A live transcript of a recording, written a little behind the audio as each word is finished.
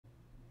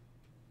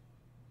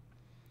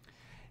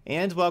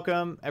And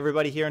welcome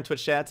everybody here in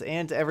Twitch chats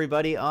and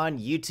everybody on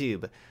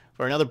YouTube.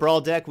 For another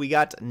Brawl deck, we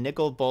got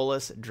Nicol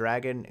Bolas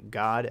Dragon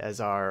God as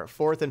our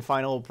fourth and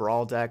final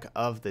Brawl deck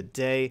of the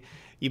day.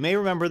 You may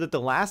remember that the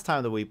last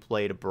time that we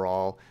played a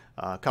Brawl,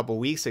 a couple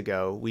weeks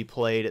ago, we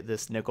played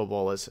this Nicol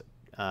Bolas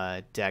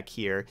deck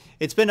here.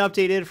 It's been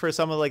updated for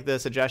some of like the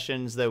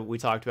suggestions that we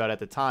talked about at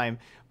the time,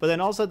 but then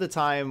also at the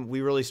time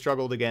we really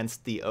struggled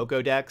against the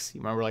Oko decks.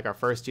 You remember like our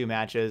first two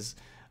matches.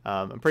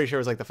 I'm pretty sure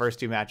it was like the first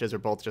two matches are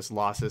both just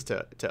losses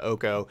to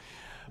Oko.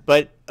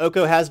 But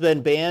Oko has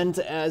been banned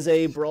as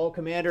a Brawl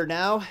commander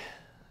now,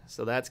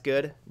 so that's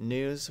good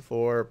news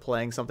for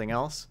playing something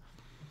else.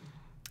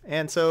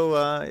 And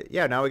so,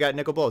 yeah, now we got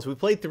Nicol Bolas. We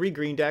played 3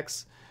 green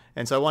decks,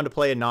 and so I wanted to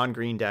play a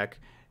non-green deck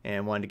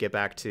and wanted to get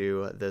back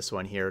to this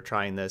one here,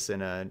 trying this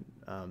in a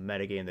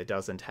metagame that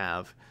doesn't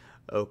have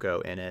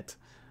Oko in it.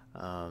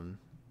 But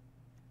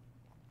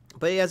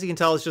yeah, as you can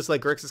tell, it's just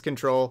like Grixis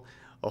control.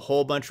 A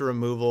whole bunch of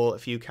removal, a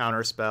few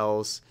counter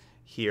spells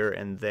here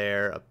and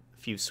there, a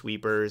few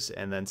sweepers,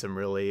 and then some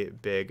really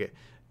big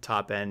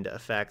top-end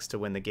effects to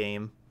win the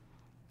game.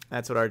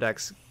 That's what our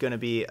deck's going to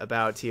be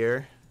about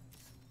here.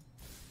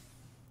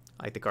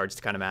 I like the cards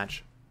to kind of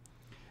match.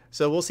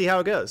 So we'll see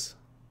how it goes.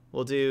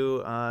 We'll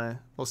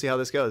see how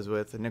this goes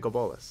with Nicol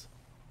Bolas.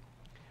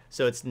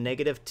 So it's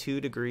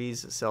 -2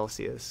 degrees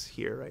Celsius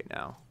here right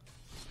now.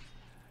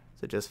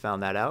 So just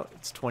found that out.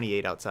 It's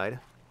 28 outside.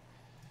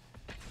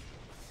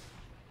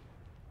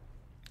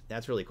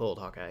 That's really cold,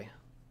 Hawkeye.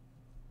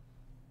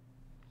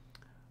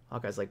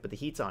 Hawkeye's like, but the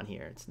heat's on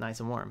here. It's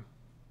nice and warm.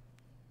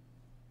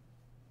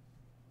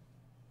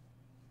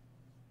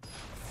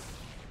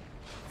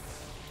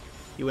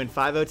 You win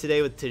 5-0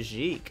 today with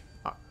Tajik.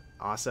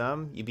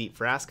 Awesome. You beat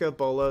Vraska,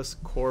 Bolos,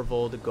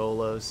 Corvold,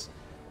 Golos,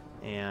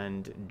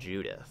 and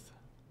Judith.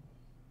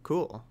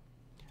 Cool.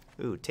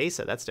 Ooh,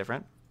 Teysa, that's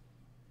different.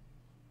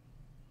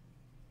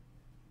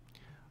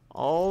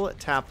 All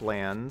tap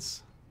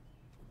lands.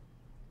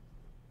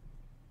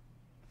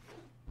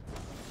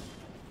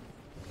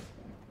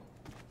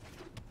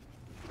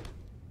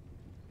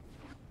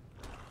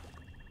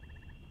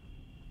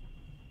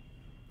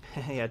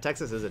 Yeah,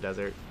 Texas is a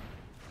desert.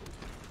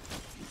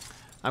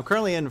 I'm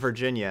currently in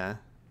Virginia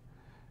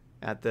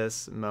at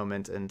this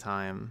moment in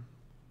time.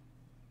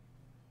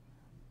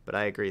 But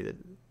I agree that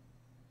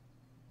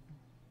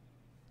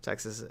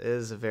Texas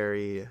is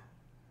very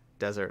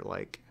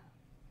desert-like.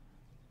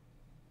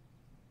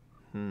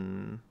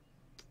 I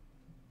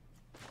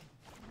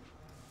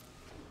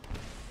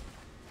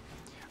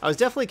was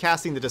definitely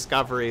casting the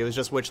Discovery. It was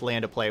just which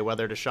land to play,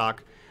 whether to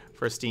shock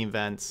for Steam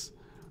Vents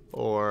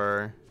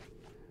or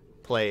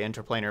play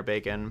Interplanar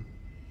Bacon.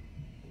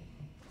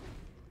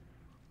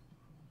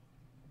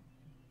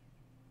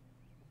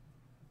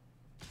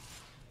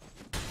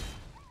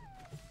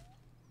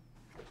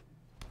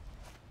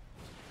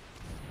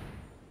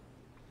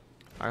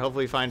 Alright,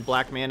 hopefully we find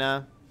black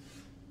mana.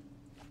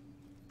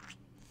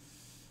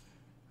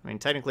 I mean,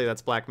 technically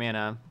that's black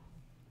mana.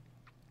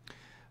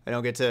 I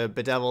don't get to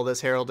bedevil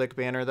this Heraldic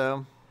banner,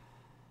 though.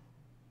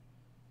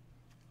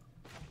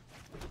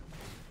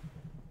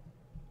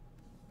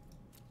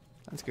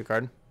 That's a good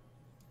card.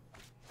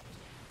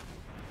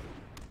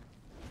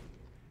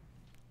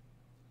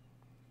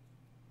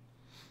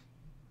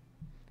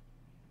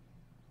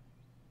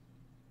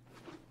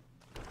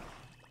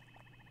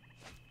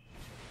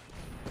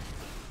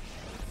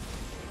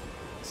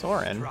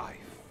 Sorin. I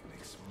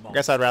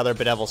guess I'd rather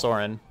bedevil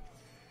Sorin.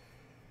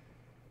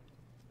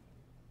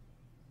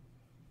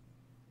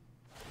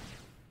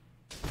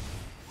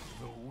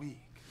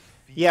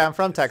 Yeah, I'm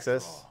from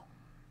Texas,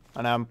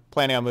 and I'm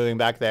planning on moving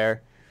back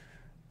there.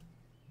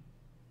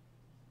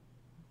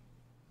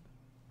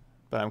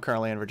 But I'm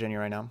currently in Virginia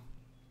right now.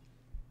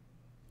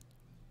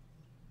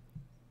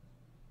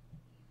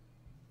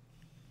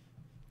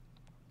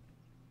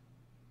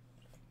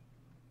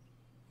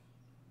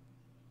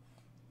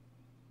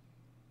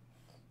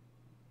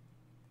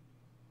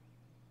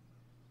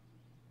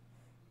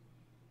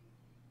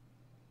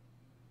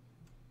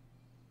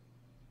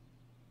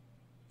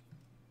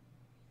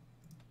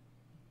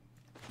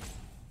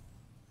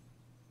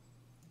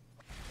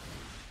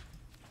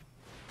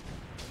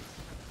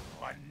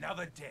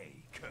 Another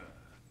day, Kerr.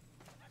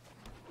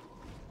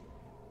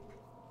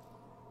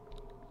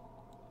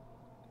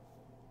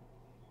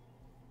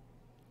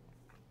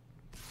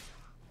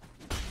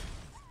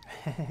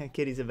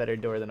 Kitty's a better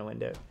door than a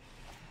window.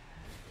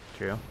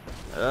 True.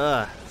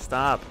 Ugh,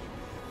 stop.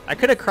 I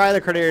could have cried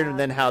the critter and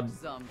then how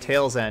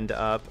tails end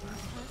up.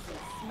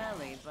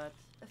 Smelly, but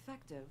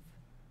effective.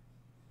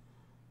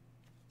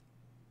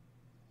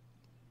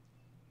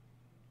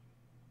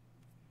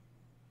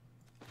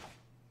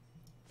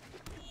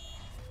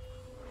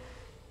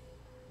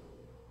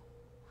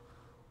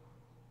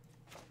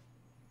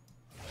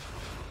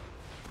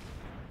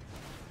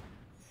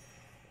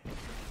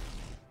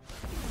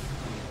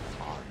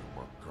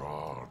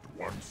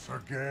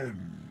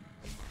 Again.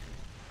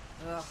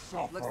 Ugh,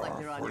 looks like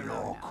you're on your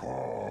own now.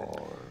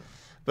 Cause.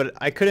 But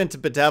I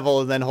couldn't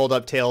bedevil and then hold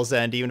up Tail's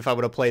End, even if I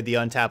would have played the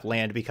untapped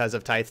land because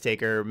of Tithe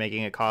Taker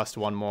making it cost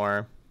 1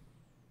 more.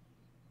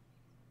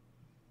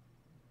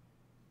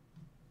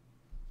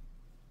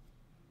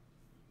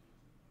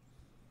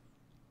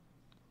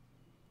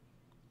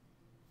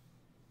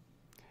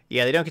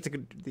 Yeah, they don't get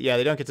to. Yeah,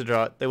 they don't get to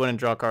draw. They wouldn't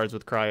draw cards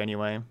with Cry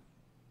anyway.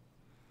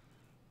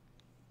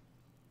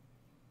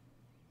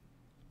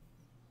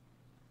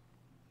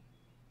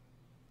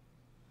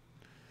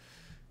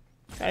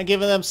 Kind of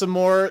giving them some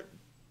more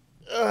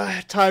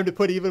time to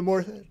put even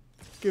more.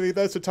 Giving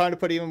them some time to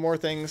put even more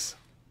things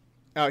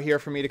out here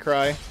for me to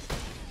cry.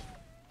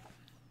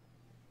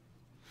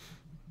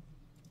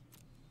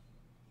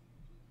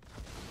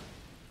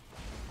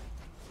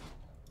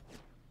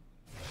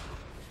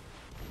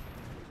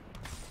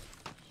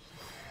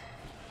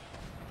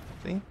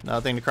 See?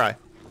 Nothing to cry.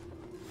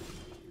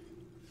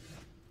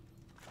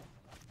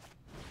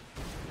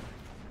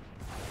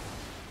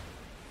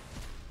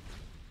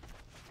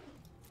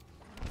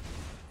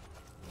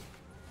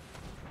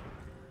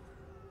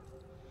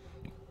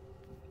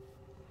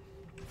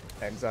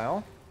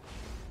 Exile.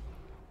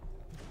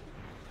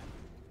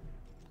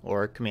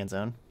 Or Command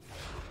Zone.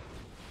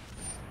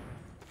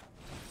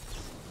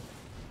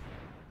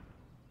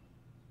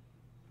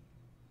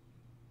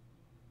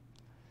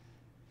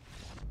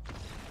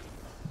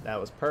 That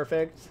was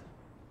perfect.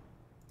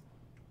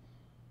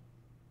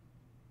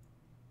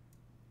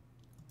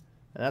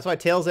 And that's why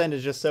Tail's End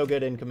is just so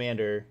good in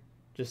Commander.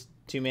 Just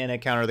 2 mana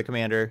counter the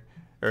Commander.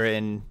 Or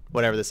in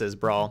whatever this is,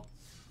 Brawl.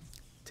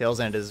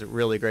 Tail's End is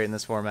really great in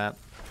this format.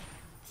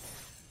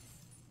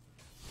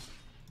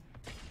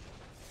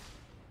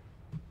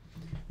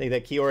 I think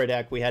that Kiora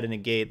deck we had a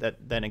negate,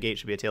 that negate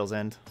should be a Tail's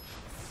End.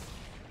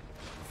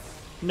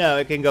 No,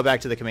 it can go back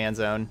to the Command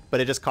Zone,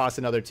 but it just costs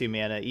another 2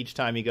 mana each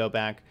time you go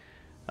back.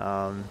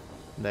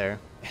 There.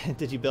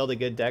 Did you build a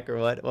good deck or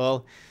what?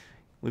 Well,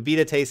 we beat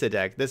a Tesa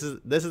deck. This is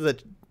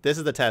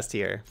the test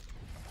here.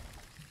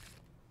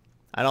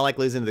 I don't like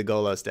losing to the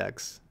Golos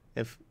decks.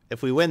 If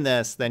we win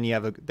this, then you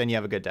have a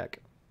good deck.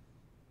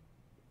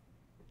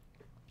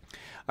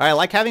 All right, I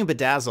like having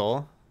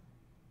Bedazzle.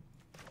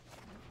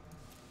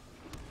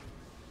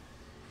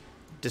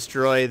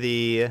 Destroy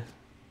the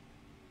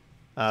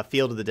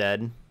Field of the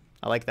Dead.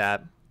 I like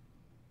that.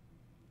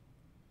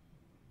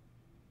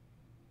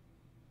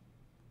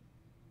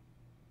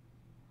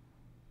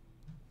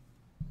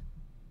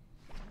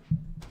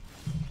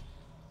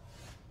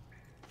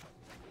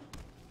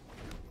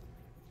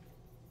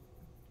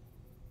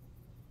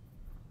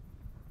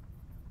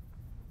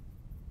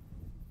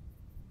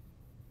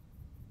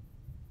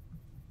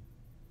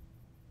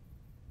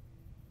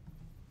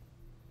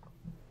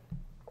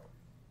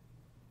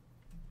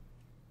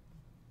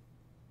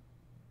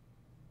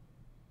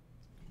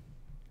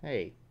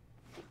 Hey.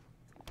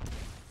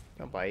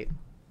 Don't bite.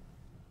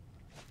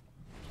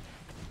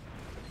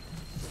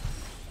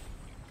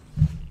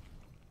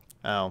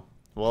 Oh.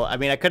 Well, I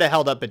mean, I could have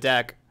held up a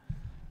deck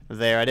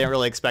there. I didn't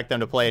really expect them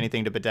to play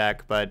anything to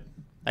Bedeck, but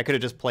I could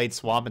have just played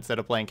Swamp instead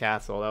of playing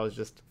Castle. That was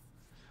just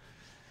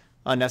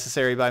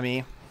unnecessary by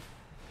me.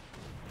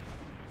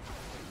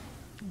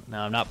 No,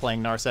 I'm not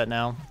playing Narset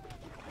now.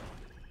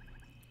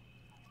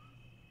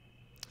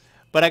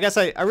 But I guess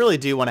I really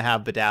do want to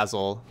have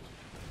Bedazzle,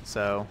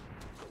 so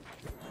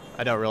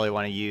I don't really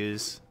want to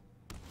use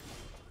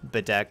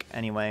Bedeck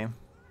anyway.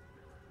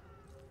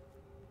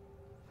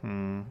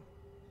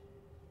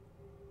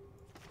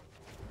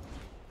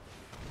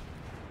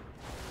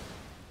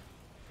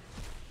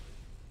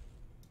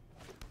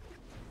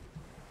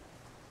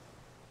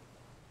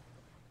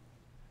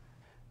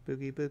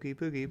 Boogie, boogie,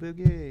 boogie,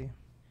 boogie.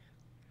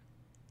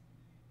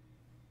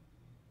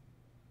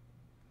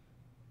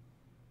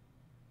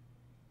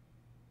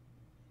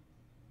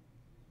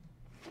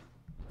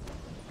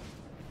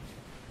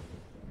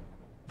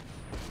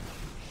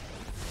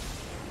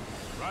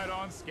 Right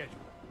on schedule.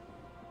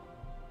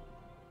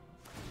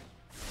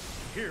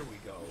 Here we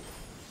go.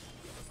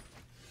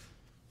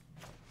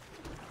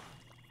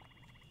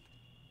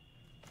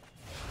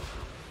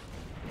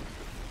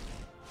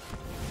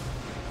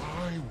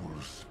 I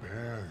will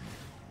spare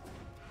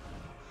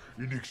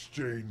you in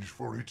exchange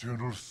for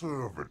eternal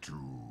servitude.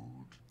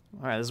 All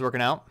right, this is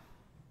working out.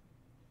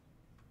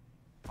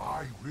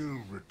 I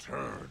will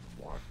return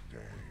one day.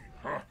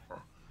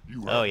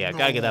 You Oh yeah,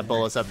 gotta get that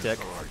Bolas weakness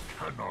uptick.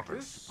 I cannot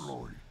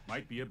exploit.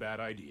 Might be a bad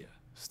idea.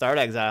 Start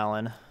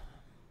exiling.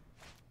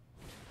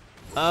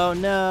 Oh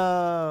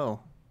no!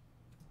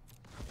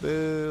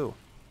 Boo!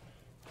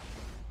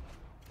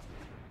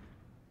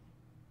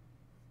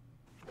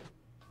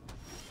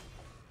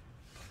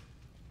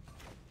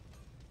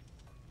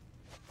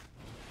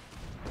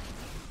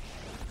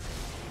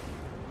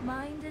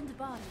 Mind and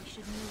body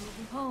should move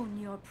and hone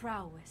your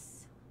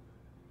prowess.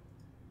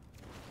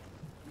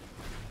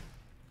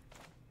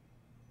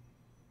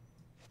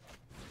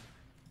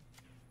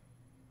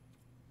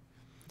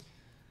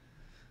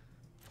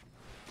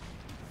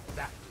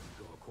 That didn't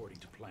go according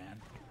to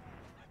plan.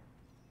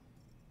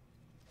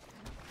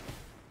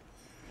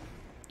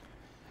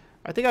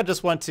 I think I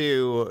just want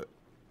to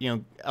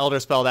Elder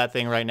Spell that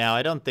thing right now.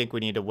 I don't think we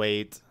need to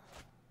wait.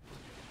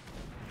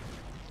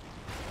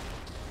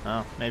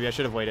 Oh, maybe I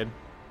should have waited.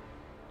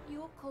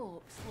 Your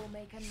corpse will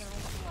make a nice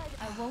light.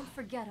 I won't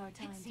forget our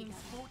time It seems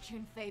together.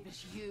 fortune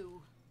favors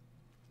you.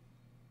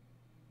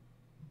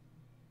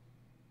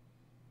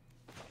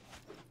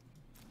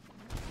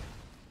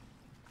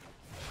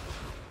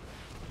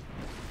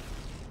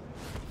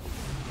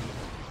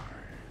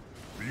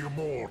 The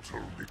immortal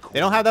Nicol They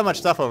don't have that much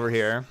stuff over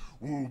here.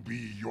 will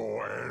be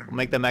your end. We'll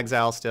make them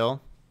exile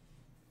still.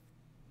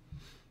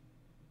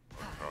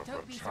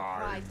 Don't be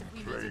Time surprised if we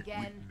meet played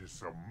again.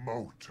 witness a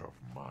mote of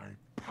my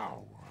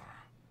power.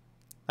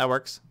 That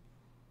works.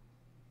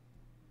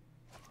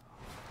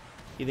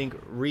 You think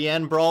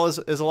re-end Brawl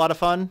is a lot of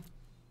fun?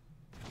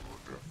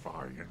 Your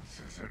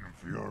defiance is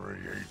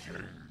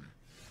infuriating.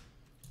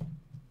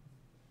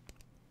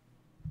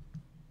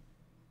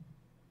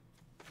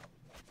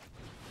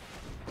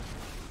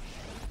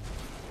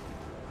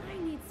 I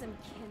need some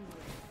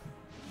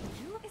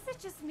kindling. Is it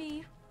just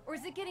me, or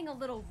is it getting a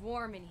little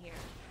warm in here?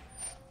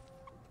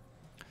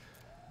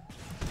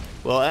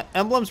 Well,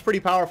 Emblem's pretty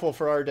powerful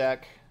for our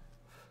deck.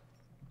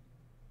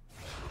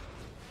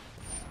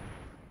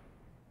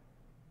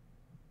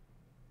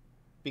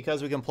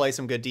 Because we can play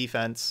some good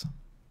defense.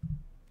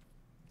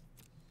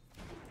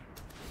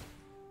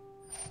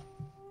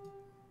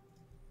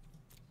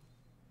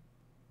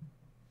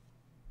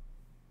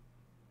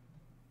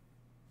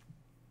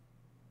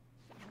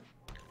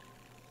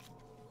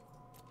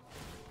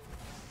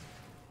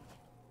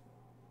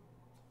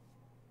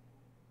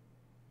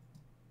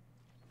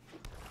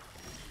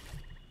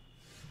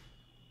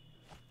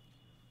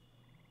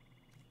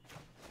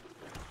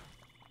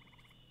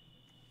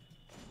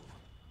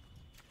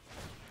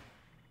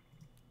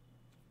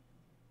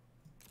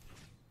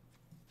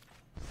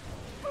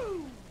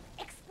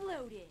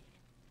 Exploded.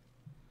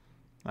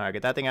 All right,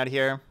 get that thing out of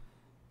here.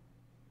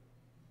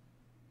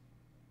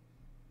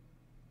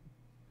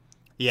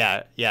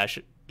 Yeah,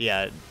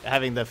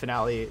 having the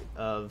finale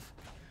of...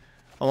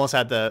 Almost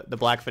had the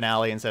black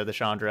finale instead of the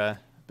Chandra.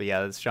 But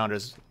yeah, this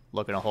Chandra's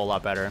looking a whole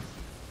lot better.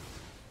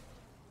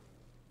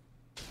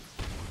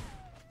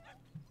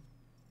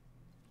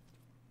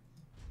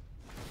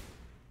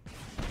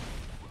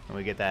 And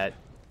we get that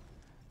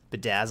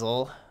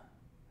Bedazzle.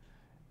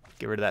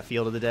 Get rid of that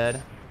Field of the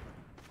Dead.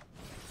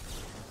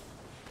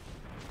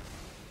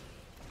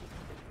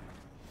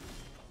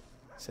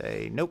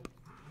 Say nope.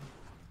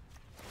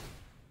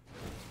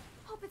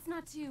 Hope it's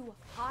not too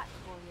hot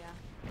for you.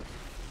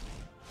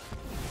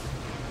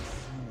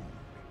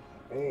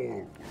 All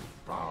will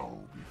bow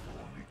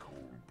before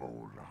Nicol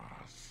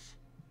Bolas.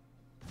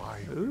 My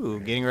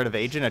Ooh, getting rid of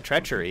Agent of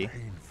Treachery.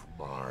 pain for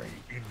my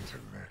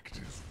intellect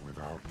is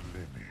without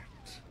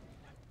limit.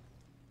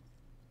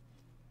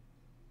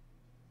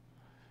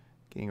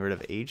 Getting rid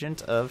of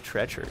Agent of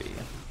Treachery.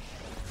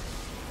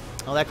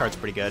 Oh, that card's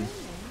pretty good.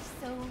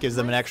 So Gives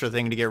them an extra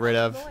thing to get rid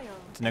of.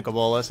 To Nicol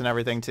Bolas and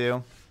everything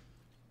too.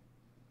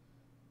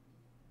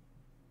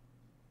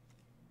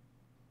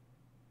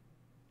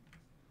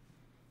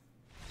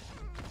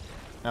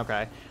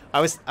 Okay. I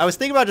was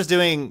thinking about just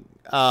doing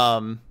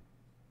I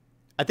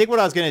think what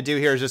I was gonna do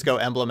here is just go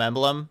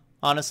emblem,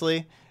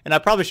 honestly. And I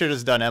probably should have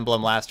just done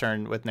emblem last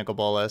turn with Nicol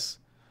Bolas.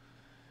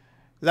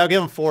 That would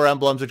give them 4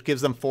 emblems, which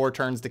gives them 4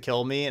 turns to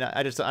kill me, and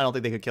I don't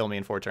think they could kill me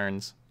in 4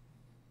 turns.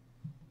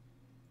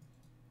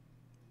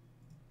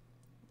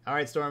 All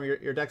right, Storm,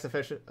 your deck's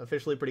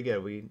officially pretty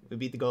good. We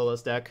beat the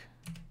Golos deck.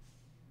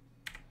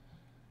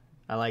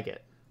 I like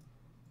it.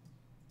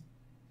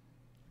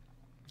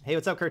 Hey,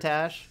 what's up,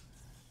 Kurtash?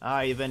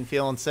 You've been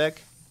feeling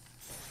sick?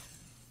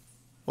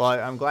 Well,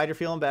 I'm glad you're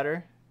feeling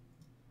better.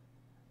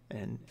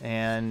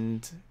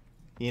 And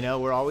you know,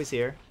 we're always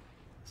here.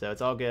 So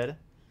it's all good.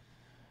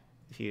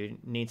 If you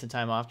need some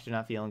time off because you're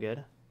not feeling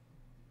good.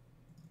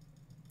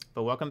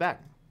 But welcome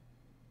back.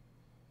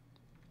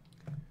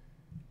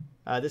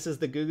 This is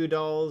the Goo Goo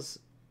Dolls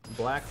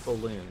Black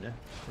Balloon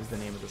is the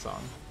name of the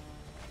song.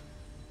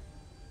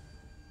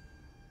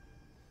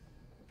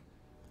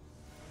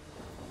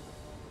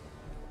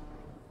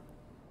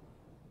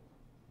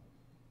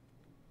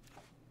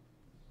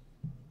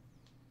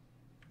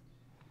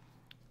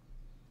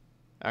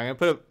 I'm going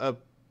to put a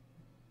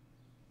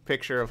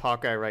picture of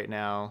Hawkeye right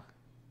now.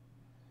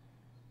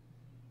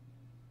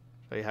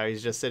 Show you how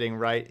he's just sitting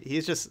right.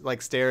 He's just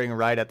like staring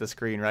right at the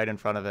screen, right in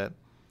front of it.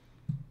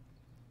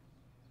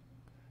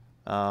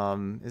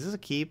 Is this a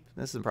keep?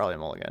 This is probably a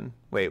mulligan.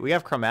 Wait, we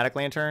have Chromatic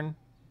Lantern.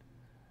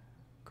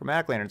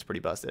 Chromatic Lantern's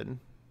pretty busted.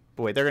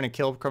 But wait, they're going to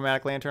kill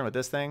Chromatic Lantern with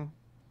this thing?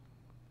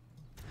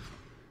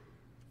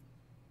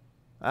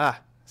 Ah,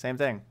 same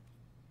thing.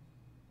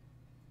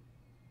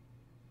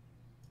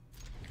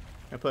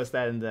 I post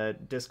that in the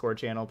Discord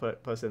channel.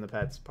 Post it in the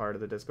pets part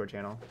of the Discord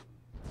channel.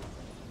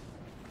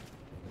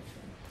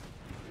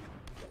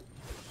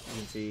 You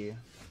can see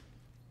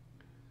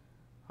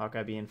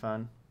Hawkeye being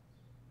fun.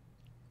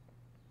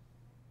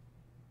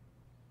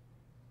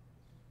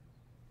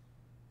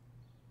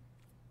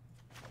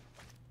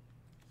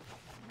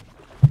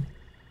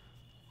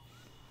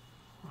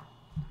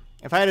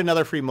 If I had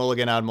another free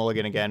mulligan, I would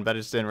mulligan again, but I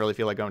just didn't really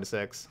feel like going to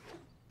 6.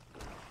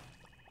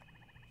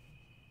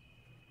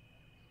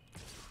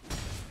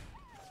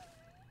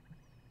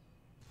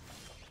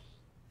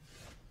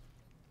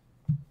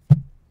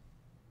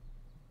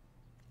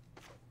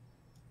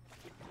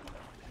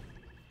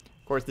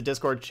 Of course, the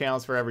Discord channel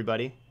is for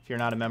everybody, if you're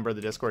not a member of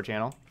the Discord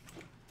channel.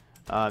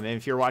 And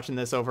if you're watching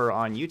this over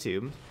on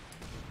YouTube,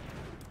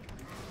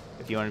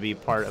 if you want to be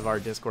part of our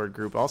Discord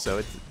group also,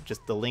 it's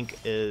just the link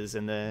is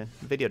in the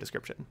video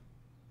description.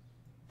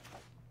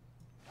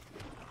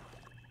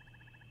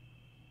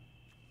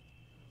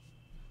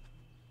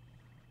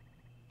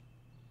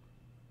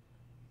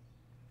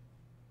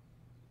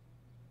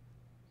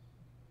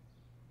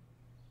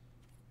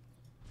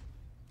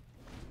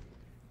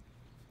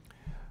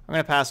 I'm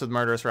going to pass with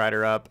Murderous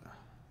Rider up.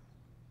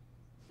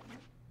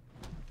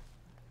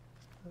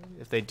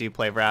 If they do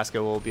play Vraska,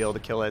 we'll be able to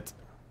kill it.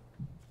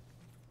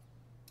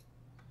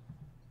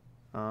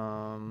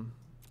 I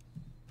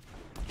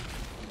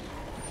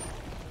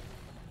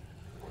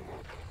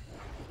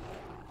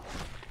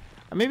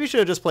maybe should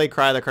have just played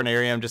Cry the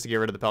Carnarium just to get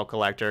rid of the Pelt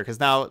Collector, because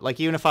now, like,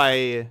 even if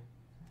I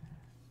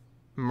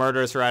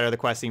Murderous Rider the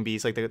Questing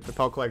Beast, like, the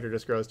Pelt Collector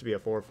just grows to be a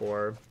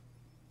 4/4.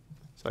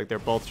 So, like, they're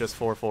both just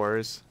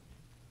 4/4s.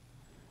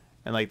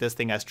 And, like, this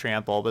thing has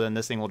Trample, but then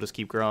this thing will just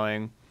keep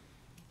growing.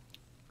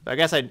 But I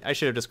guess I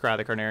should have just Cry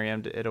the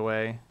Carnarium it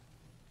away.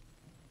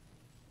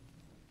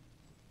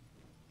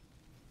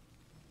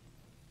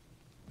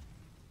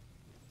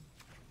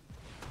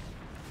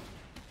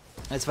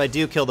 As if I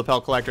do kill the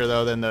Pelt Collector,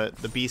 though, then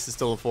the Beast is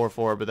still a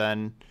 4/4, but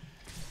then...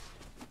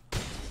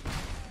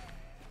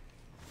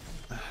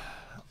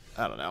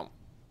 I don't know.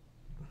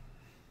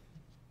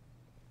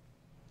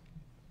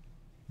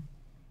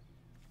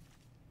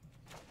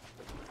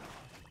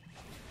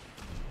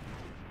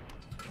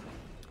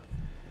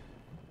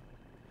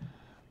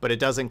 But it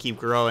doesn't keep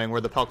growing,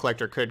 where the Pelt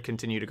Collector could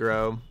continue to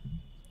grow.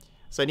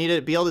 So I need to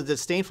be able to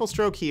Disdainful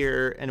Stroke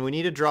here, and we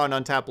need to draw an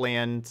untapped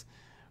land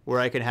where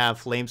I can have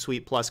Flame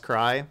Sweep plus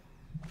Cry.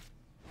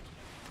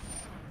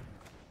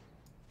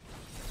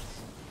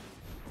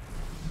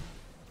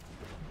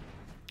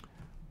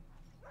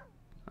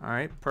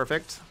 Alright,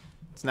 perfect.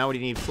 So now we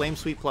need Flame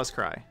Sweep plus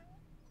Cry.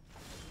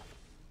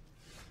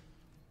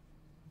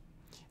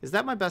 Is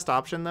that my best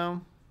option, though?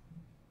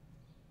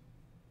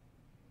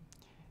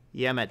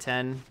 Yeah, I'm at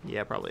 10.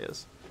 Yeah, probably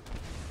is.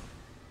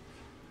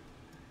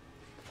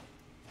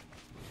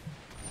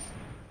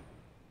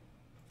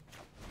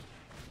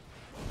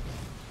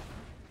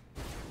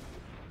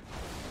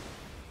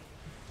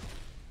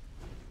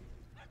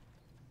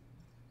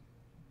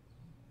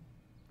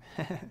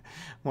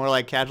 More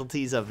like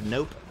casualties of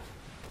nope.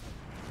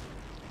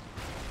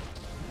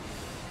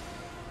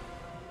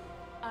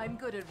 I'm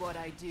good at what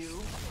I do.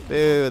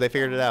 Boo, they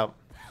figured it out.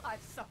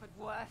 I've suffered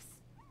worse.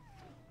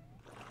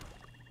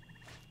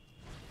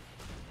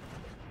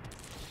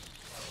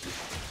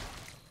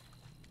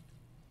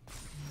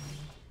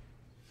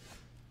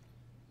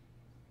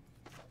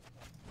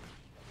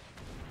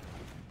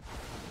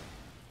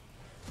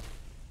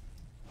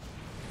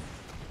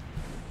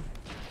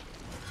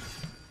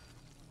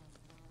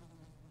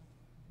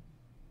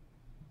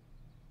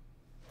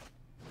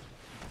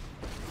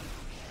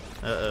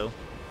 Uh-oh.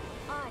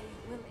 I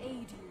will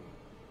aid you.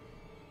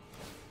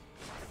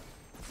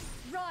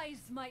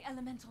 Rise, my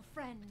elemental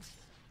friend.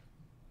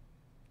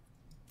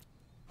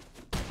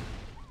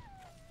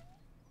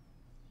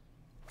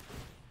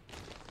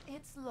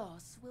 Its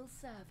loss will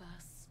serve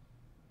us.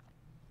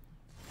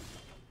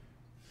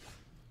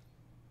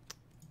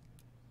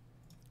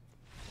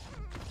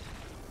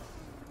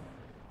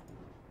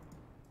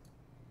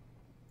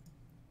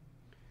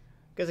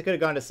 Guess I could have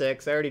gone to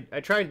 6.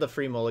 I tried the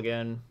free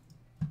mulligan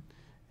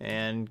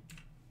and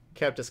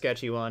kept a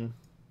sketchy one.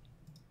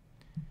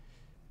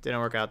 Didn't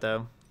work out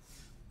though.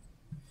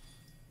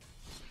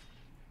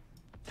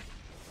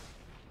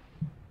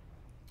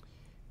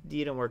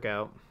 Didn't work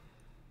out.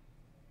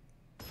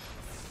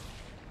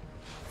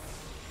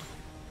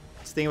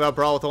 This thing about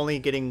Brawl with only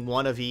getting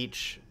one of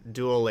each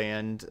dual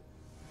land,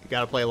 you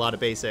gotta play a lot of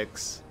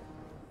basics.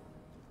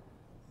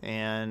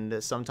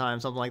 And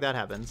sometimes something like that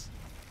happens.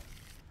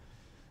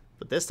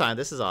 But this time,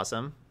 this is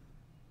awesome.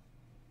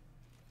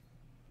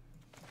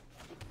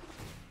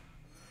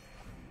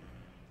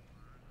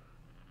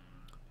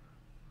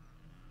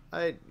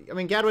 I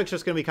mean, Gadwick's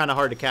just going to be kind of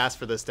hard to cast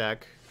for this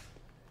deck.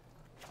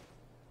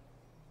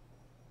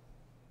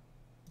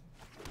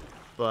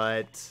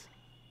 But...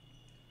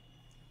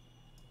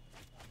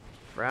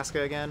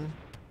 Vraska again.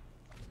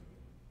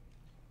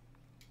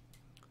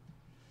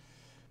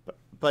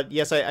 But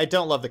yes, I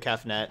don't love the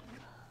Kefnet.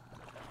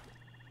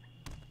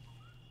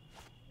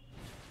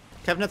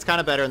 Kefnet's kind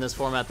of better in this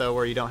format, though,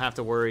 where you don't have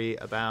to worry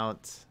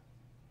about...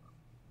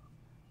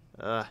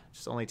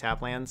 just only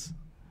tap lands.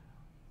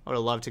 I would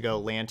have loved to go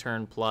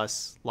Lantern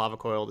plus Lava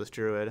Coil this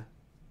Druid.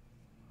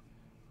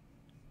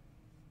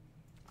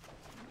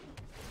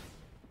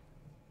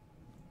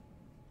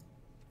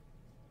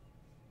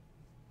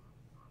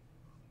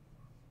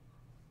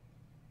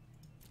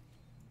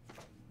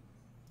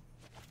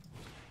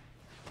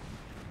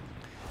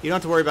 You don't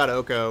have to worry about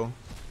Oko,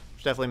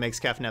 which definitely makes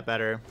Kefnet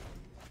better.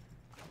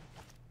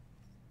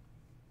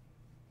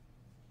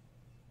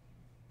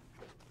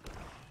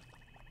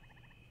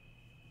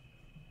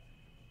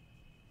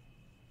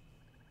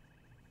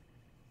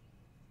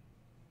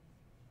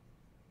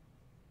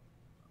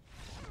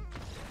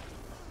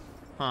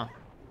 Huh.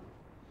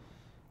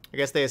 I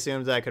guess they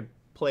assumed that I could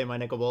play my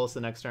Nicol Bolas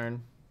the next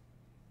turn.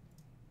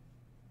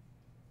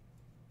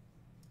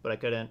 But I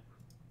couldn't.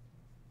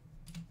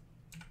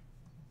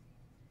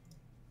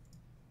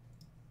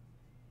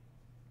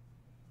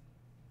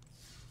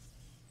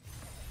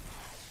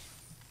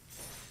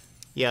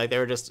 Yeah, like they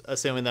were just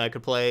assuming that I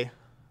could play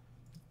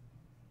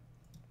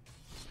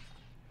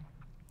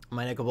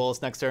my Nicol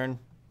Bolas next turn.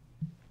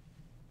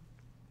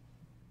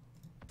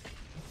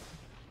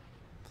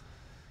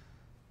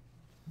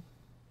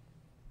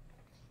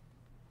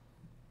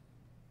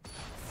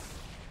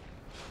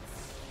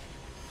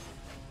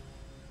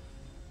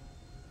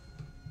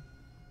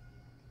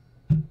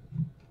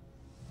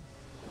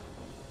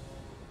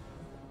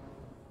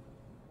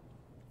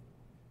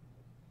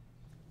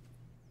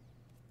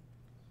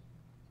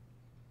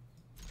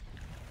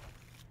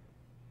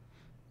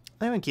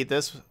 I even keep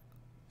this.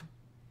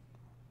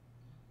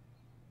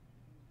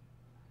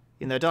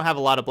 You know, I don't have a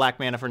lot of black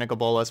mana for Nicol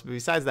Bolas, but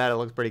besides that, it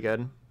looks pretty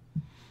good.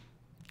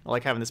 I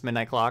like having this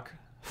midnight clock.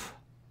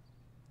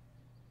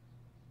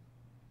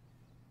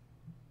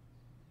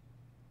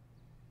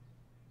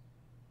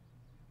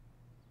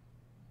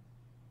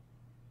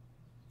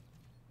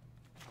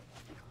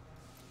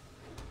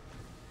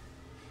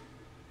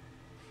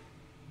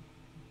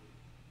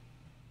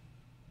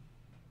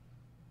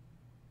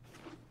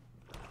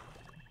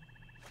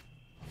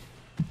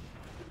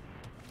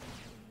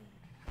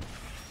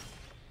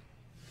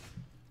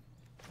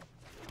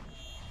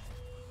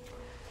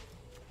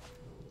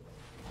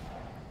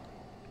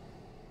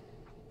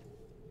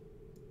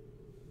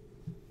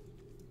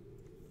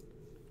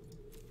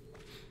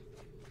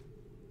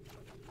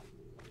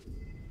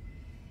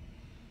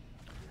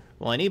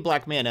 Well, I need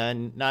black mana,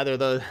 and neither of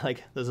those,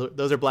 like,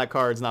 those are black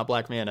cards, not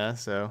black mana,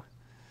 so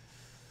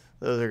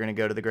those are going to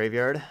go to the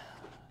graveyard.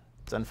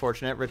 It's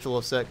unfortunate. Ritual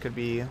of Soot could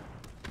be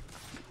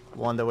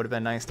one that would have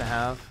been nice to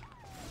have.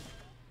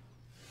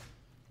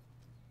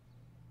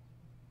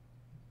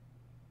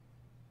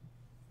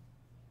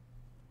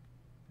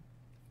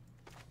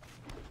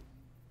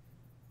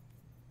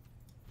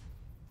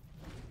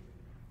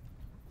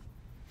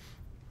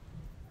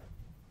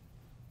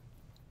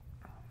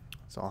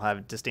 So I'll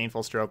have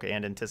Disdainful Stroke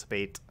and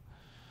Anticipate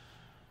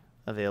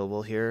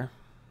available here.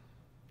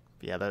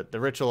 But yeah,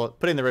 the ritual,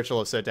 putting the Ritual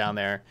of Soot down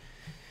there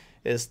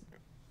is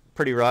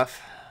pretty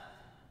rough.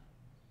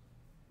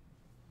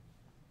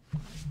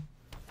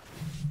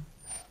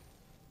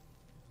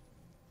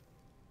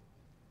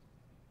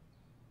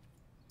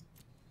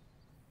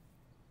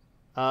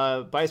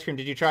 Ice Cream,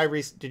 did you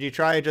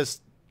try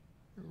just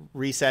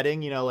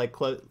resetting, you know, like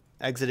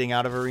exiting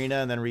out of arena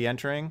and then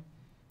re-entering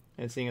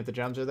and seeing if the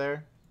gems are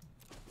there?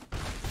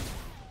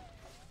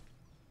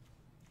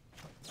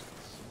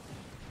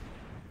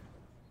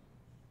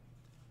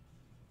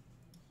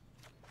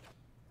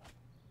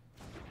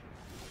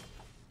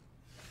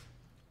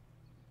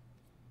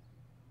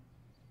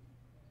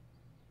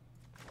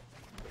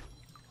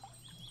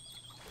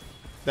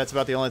 That's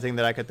about the only thing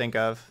that I could think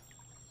of.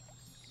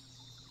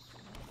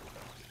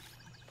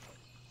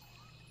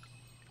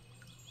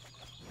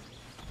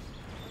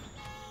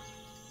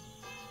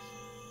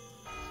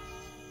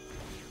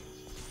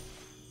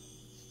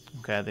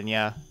 Okay, then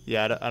yeah,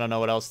 I don't know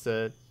what else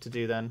to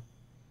do then.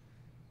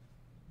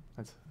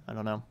 I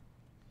don't know.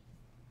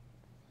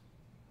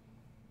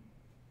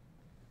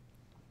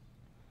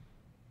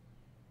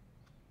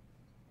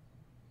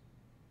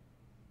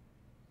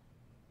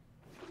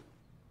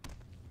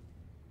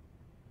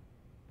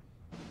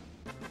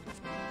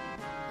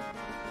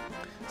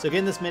 So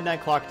getting this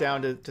midnight clock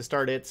down to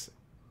start its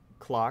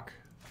clock,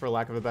 for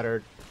lack of a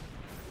better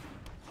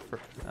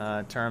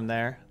term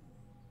there.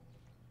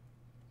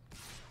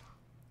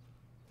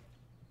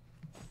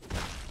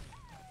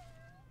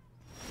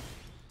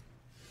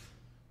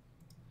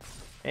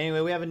 Anyway,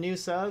 we have a new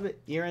sub,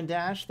 Erin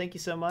Dash. Thank you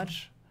so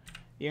much,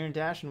 Erin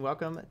Dash, and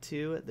welcome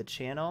to the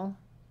channel.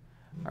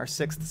 Our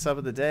 6th sub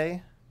of the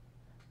day.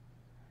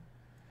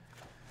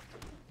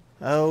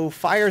 Oh,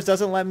 Fires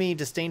doesn't let me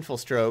Disdainful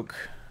Stroke.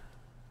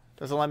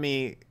 Doesn't let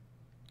me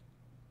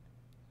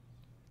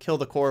kill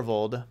the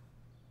Corvold.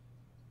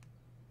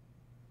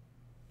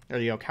 Or,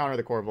 you know, counter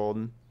the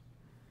Corvold.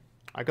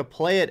 I could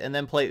play it and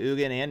then play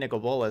Ugin and Nicol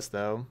Bolas,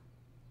 though.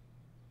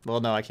 Well,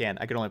 no, I can't.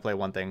 I can only play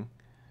one thing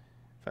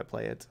if I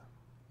play it.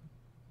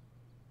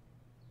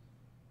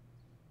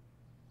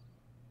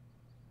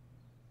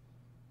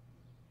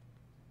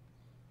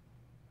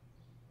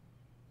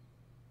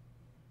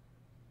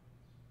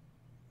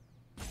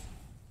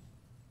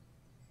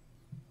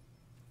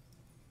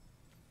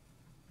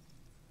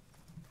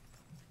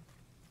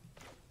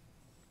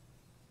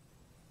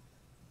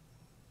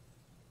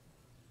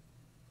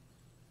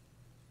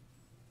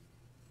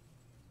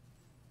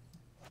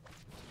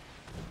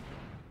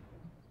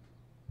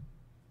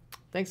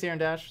 Thanks, Aaron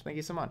Dash. Thank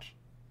you so much.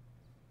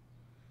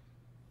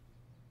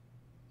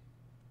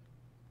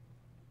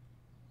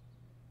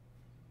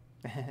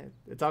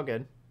 It's all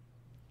good.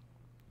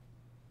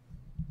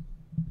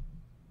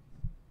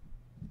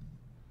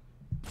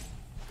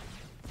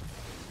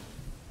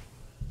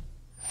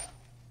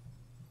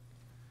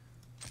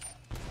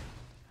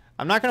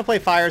 I'm not going to play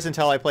fires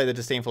until I play the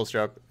Disdainful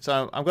Stroke.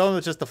 So I'm going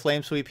with just the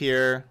Flame Sweep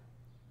here.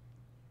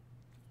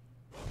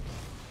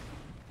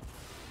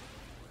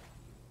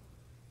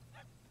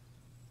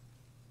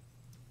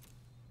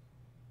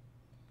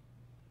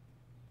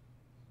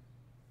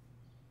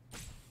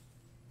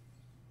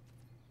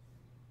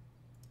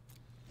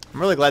 I'm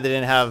really glad they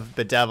didn't have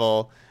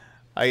Bedevil.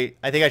 I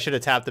think I should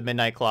have tapped the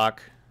Midnight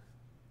Clock.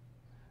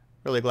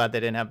 Really glad they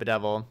didn't have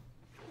Bedevil.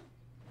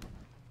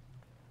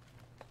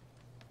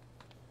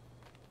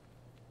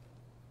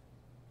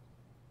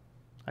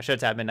 I should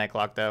have tapped Midnight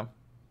Clock, though.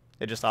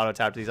 It just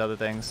auto-tapped these other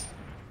things.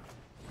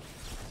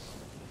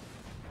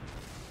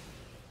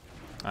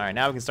 Alright,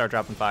 now we can start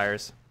dropping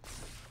fires.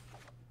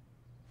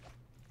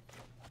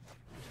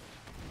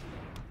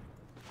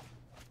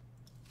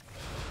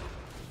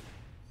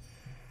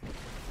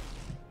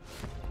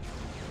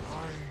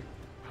 I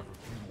have a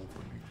few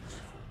openings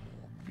for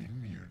more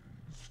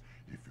minions,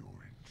 if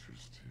you're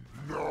interested.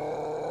 No!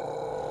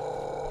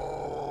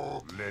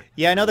 Let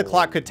Yeah, I know the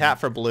clock could tap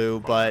for blue,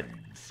 but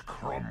minds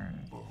crumble.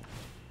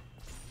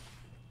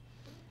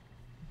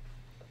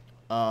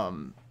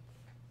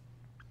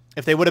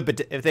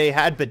 if they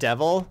had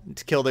Bedevil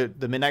to kill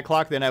the Midnight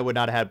Clock, then I would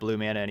not have had blue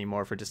mana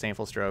anymore for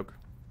Disdainful Stroke.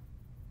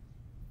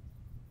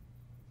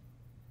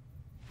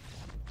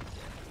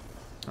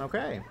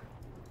 Okay.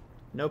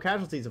 No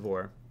casualties of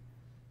war.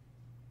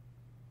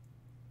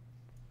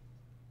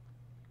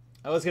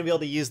 I was going to be able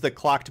to use the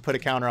clock to put a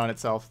counter on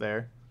itself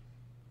there.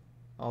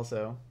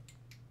 Also.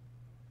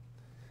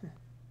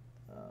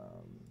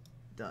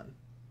 Done.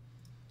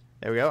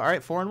 There we go. All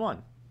right, 4-1.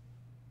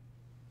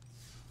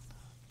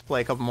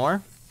 Play a couple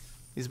more.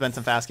 These have been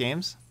some fast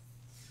games.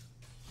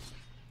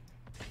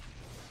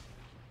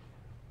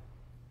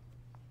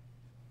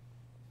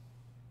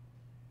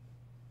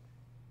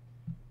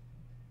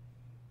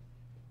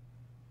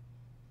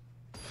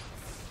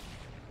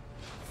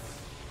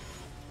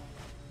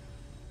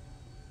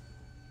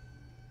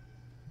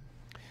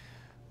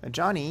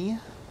 Johnny.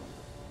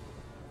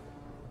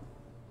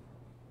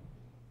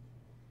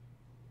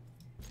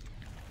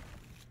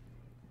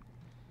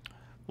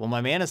 Well, my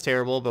mana's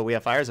terrible, but we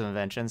have Fires of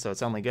Invention, so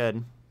it's only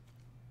good.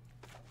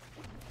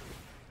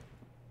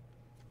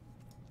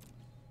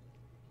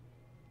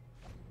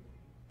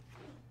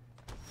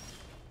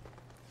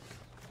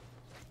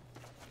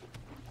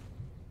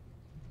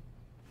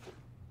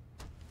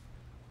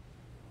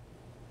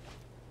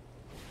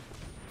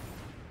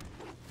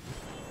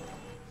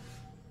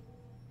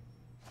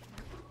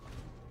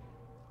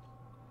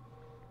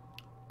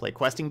 Play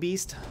Questing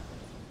Beast.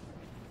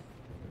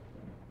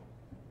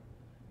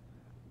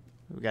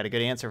 We got a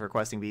good answer for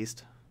Questing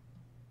Beast.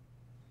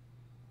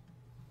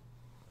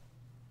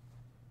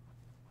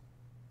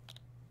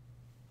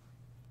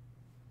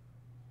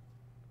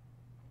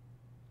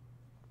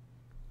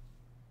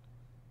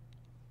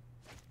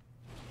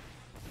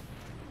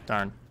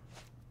 Darn.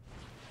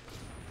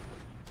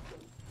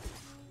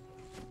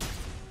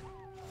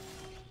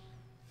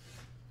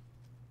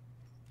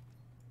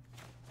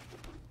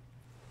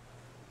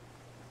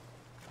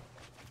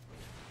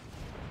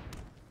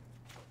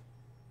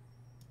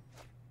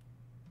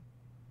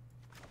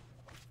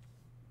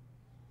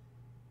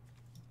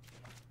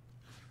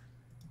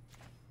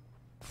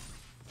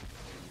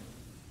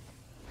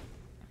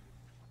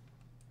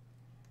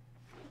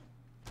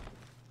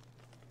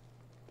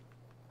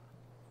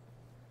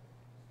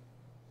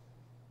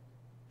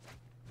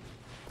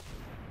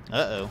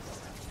 Uh-oh.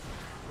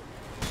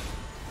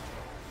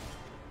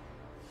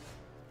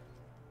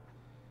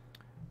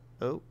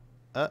 Oh.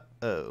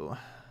 Uh-oh.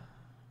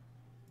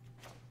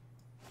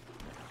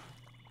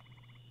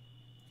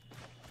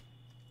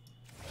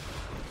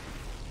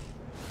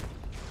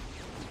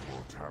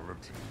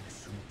 Mortality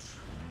suits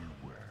me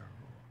well.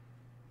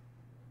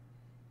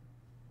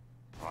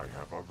 I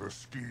have other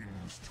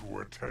schemes to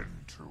attend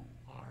to.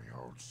 I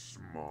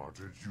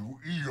outsmarted you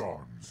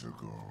eons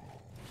ago.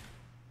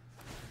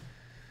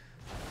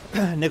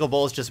 Nicol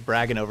Bolas just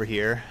bragging over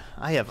here.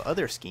 I have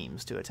other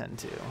schemes to attend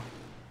to.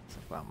 It's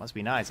like, wow, must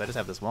be nice. I just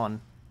have this one.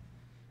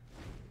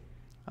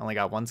 I only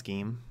got one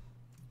scheme.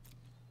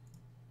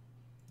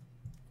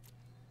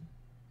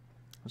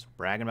 Just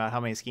bragging about how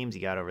many schemes he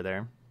got over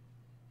there.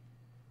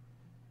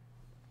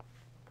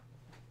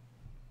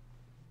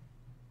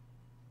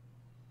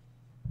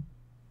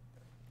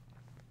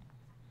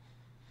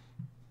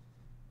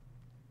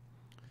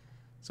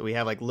 So we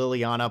have like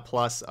Liliana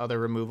plus other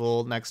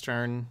removal next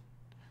turn.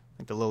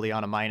 I think the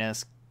Liliana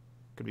minus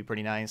could be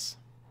pretty nice.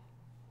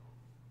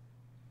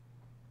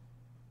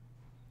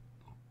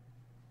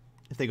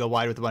 If they go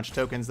wide with a bunch of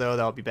tokens, though,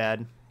 that would be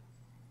bad.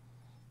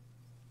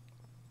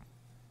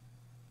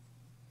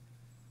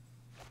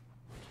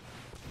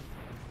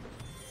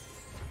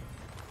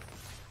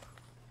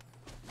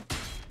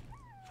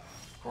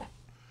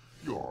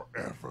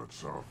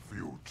 efforts are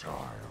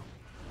futile.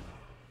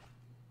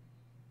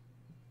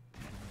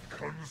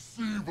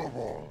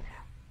 Inconceivable!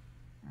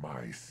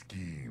 My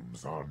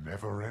schemes are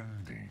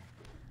never-ending.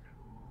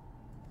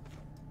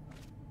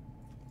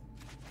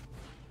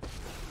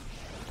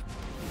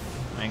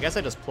 I guess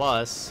I just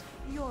plus.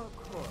 Your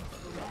course.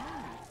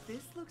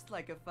 This looks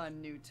like a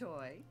fun new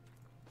toy.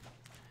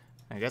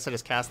 I guess I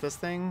just cast this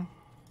thing.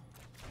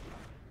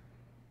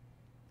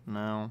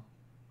 No.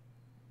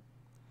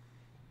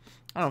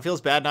 I don't know, it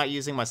feels bad not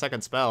using my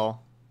second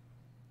spell.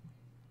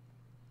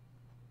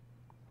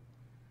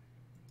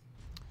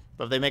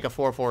 But if they make a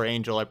 4/4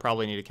 angel, I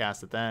probably need to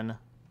cast it then. I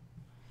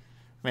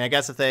mean, I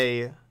guess if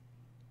they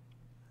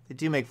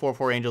do make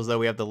 4/4 angels, though,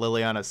 we have the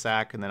Liliana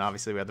sack, and then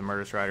obviously we have the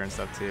Murder Strider and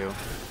stuff too.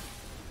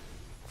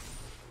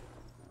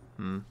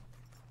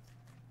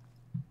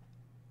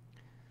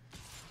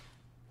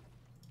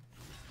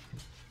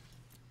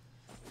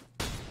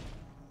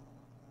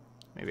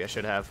 Maybe I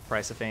should have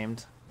Price of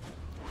Famed.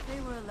 They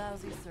were a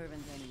lousy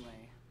servant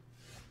anyway.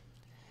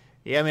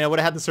 Yeah, I mean, I would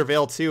have had the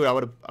Surveil too. I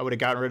would have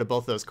gotten rid of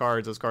both those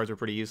cards. Those cards were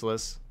pretty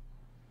useless.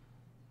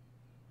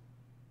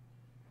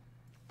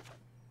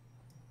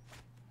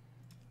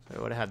 So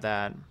I would have had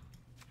that.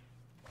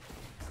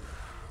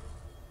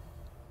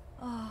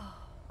 Oh,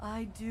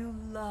 I do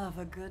love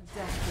a good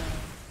death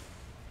dance.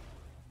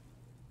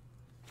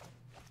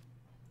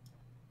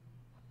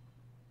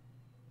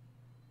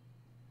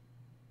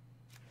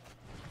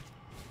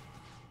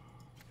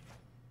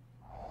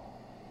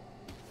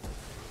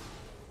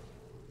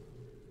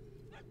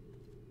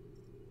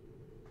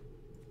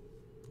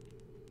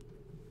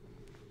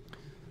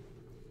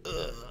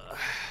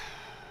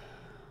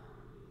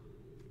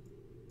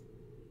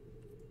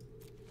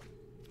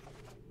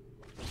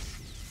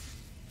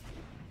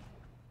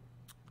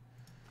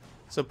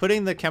 So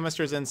putting the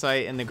Chemister's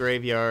Insight in the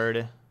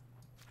graveyard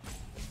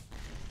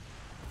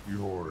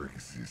Your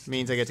existence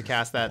means I get to is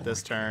cast that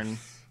this turn.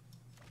 pointless.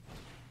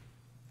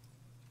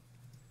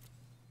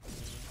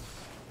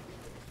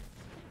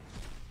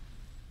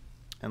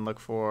 And look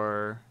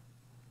for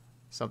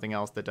something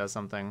else that does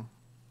something.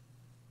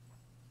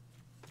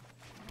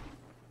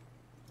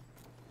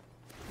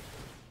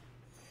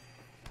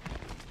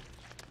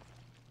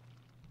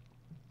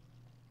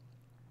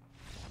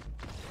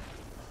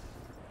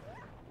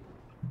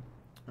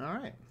 All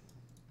right.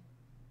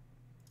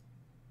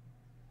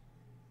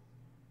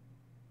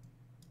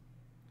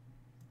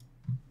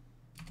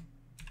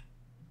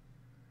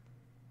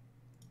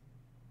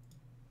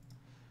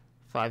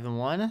 Five and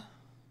one.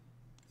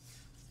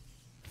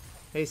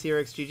 Hey,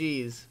 CRX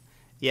GG's.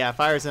 Yeah,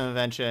 Fire's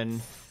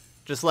Invention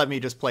just let me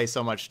just play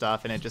so much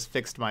stuff, and it just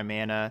fixed my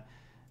mana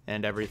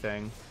and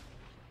everything.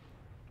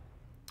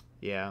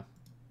 Yeah.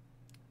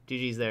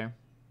 GG's there.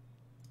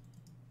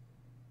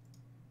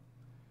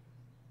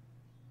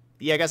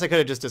 Yeah, I guess I could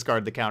have just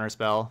discarded the counter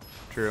spell.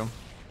 True.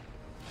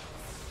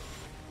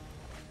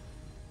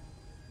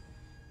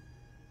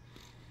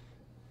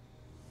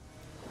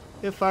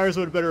 If Fires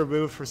would have been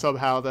removed for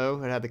somehow,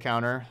 though, it had the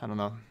counter. I don't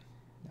know.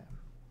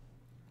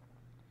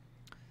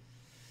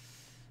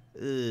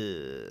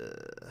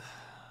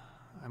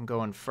 I'm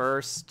going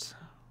first.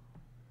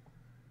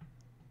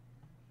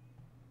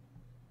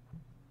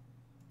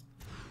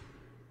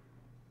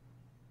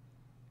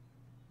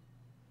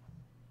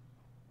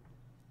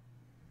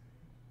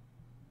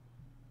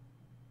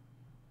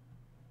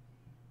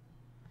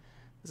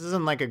 This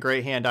isn't like a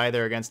great hand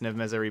either against Niv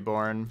Mizzet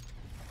Reborn.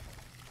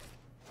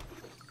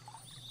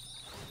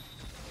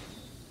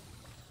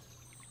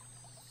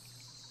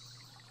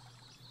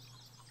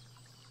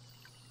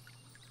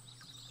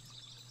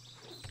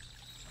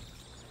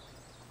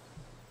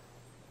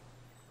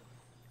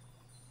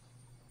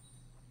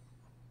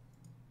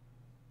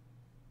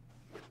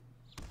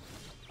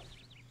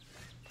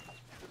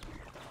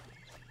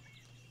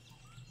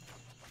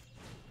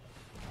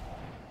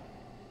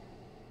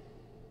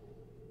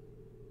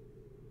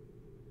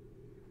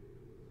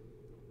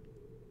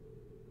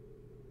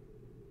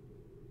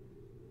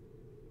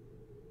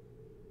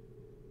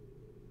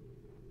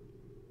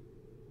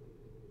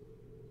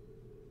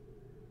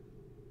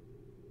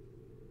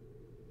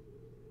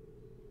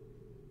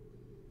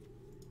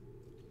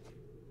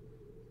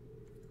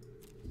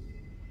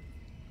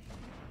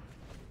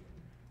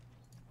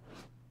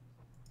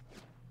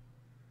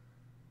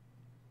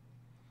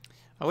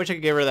 I wish I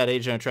could get rid of that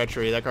Agent of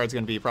Treachery. That card's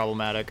going to be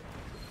problematic.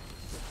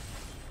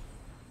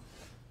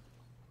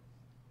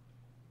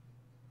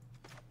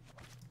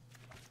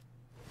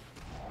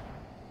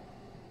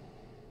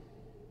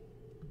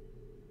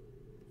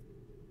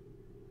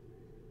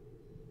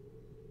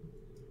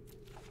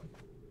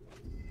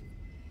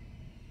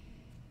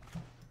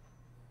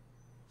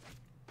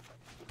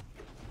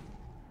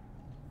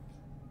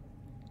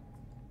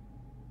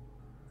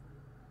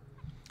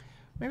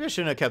 Maybe I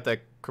shouldn't have kept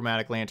that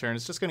Chromatic Lantern.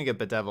 It's just going to get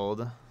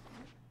bedeviled.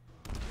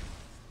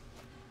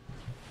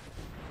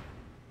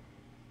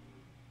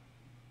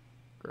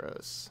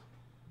 Gross.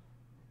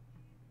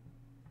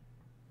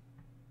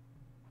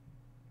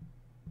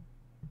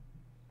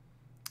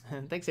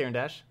 Thanks, Aaron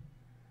Dash.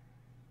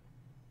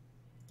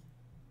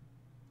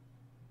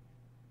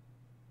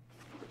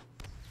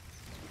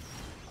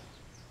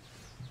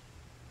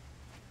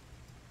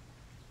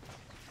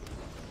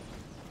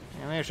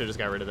 I should have just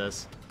got rid of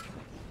this.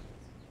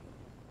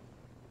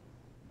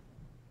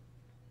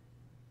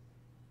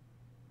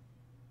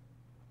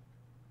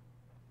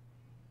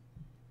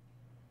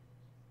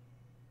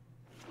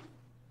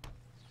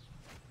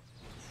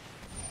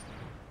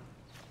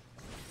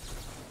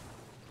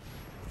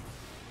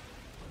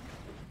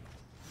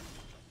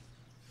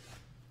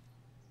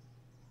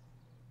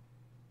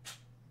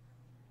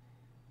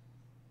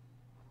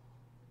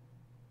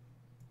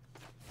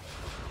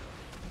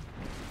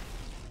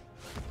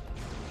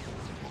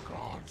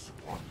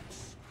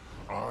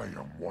 I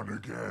am one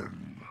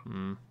again.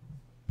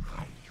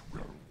 I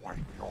will wipe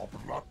your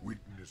blood.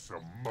 Witness a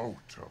mote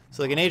of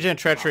So like an Agent of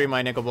Treachery,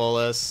 my Nicol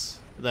Bolas,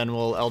 then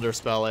we'll Elder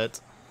Spell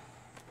it.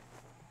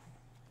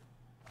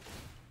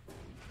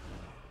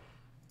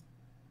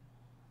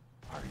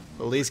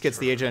 At least gets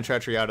the Agent of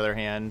Treachery out of their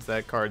hand.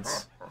 That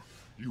card's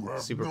you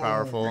have super no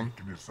powerful.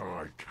 weakness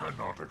I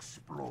cannot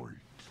exploit.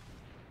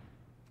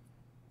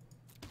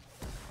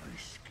 My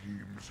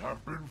schemes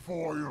have been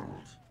foiled.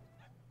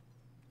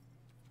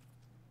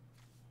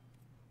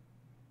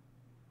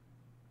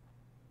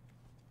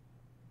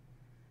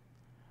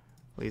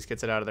 At least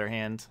gets it out of their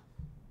hand.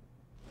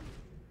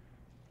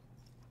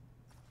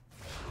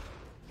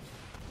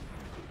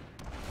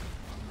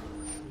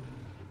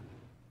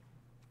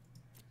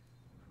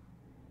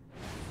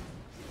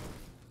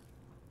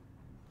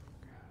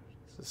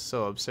 This is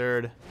so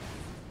absurd.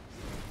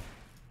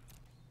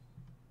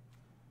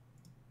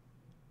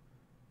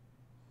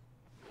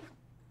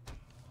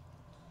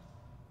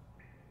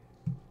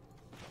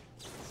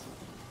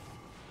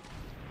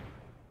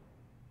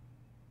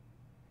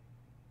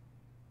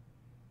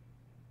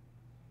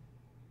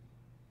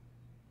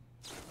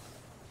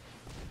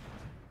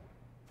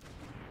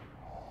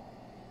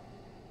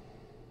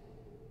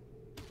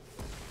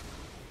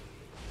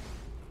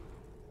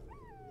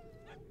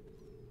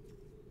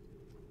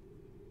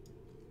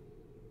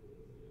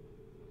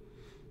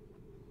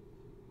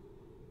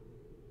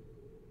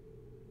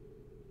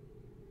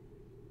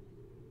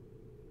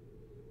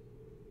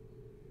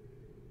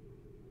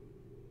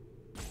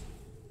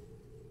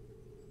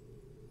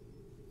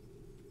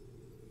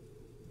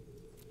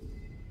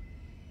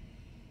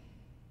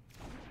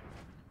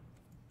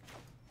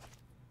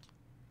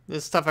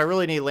 This stuff, I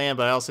really need land,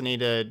 but I also need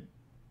to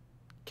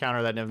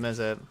counter that Niv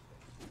Mizzet.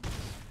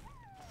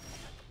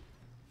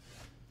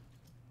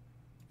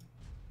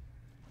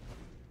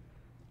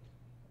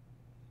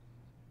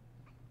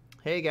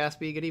 Hey,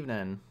 Gaspy, good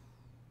evening.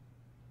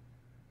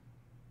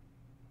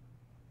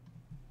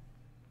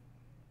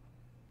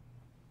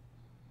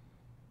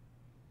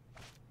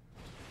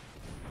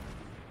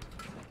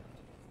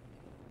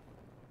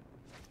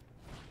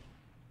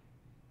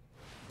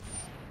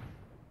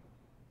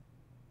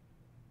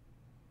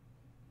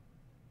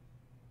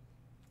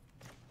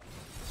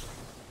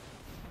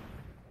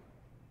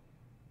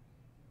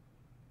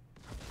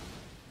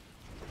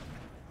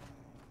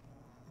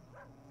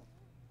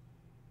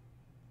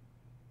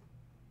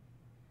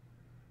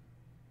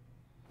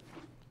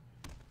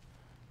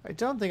 I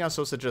don't think I'm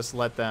supposed to just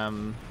let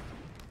them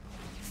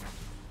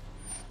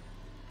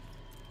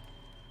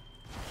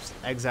just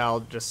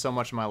exile just so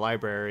much of my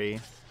library,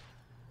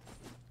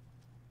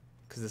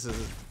 because this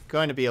is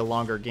going to be a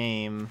longer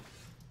game.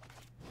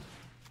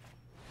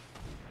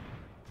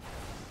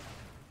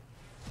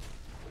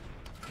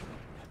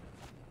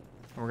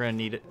 We're gonna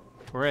need it.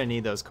 We're gonna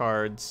need those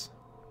cards.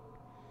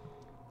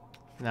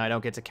 Now I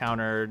don't get to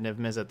counter Niv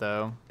Mizzet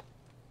though.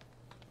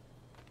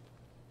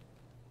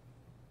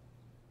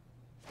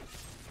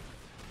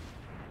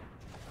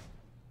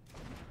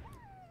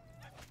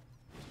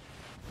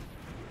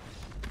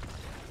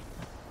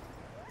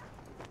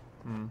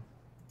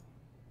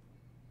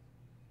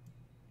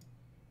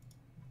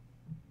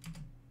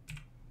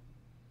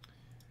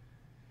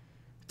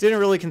 Didn't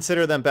really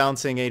consider them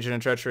bouncing Agent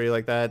of Treachery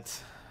like that.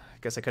 I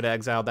guess I could have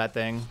exiled that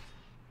thing.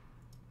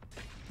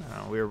 I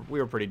don't know,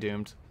 we were pretty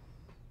doomed.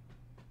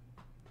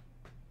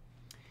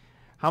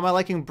 How am I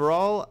liking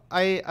Brawl?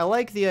 I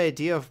like the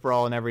idea of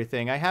Brawl and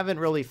everything. I haven't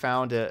really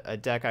found a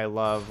deck I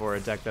love or a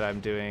deck that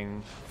I'm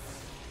doing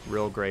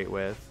real great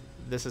with.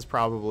 This is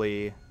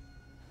probably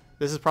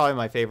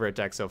my favorite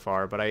deck so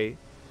far, but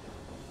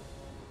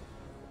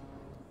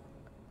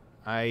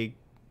I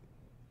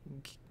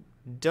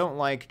don't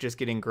like just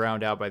getting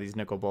ground out by these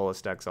Nicol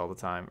Bolas decks all the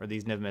time, or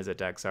these Niv Mizzet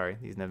decks, sorry,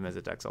 these Niv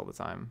Mizzet decks all the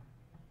time.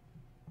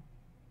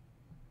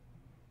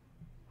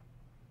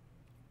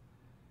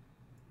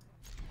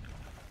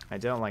 I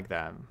don't like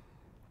that.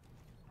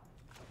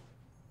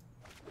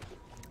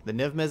 The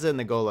Niv Mizzet and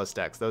the Golos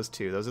decks, those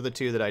are the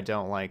two that I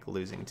don't like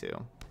losing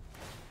to.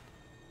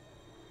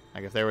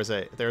 Like if there was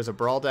a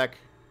Brawl deck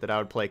that I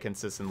would play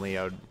consistently,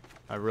 I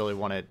really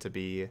want it to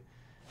be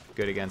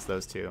good against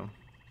those two.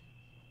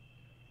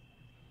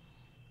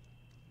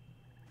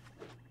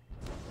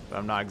 But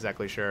I'm not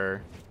exactly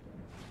sure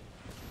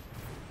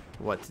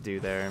what to do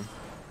there.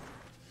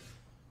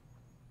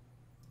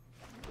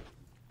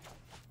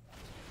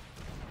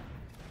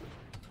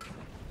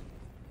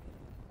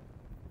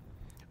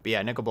 But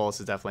yeah, Nicol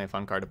Bolas is definitely a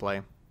fun card to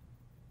play.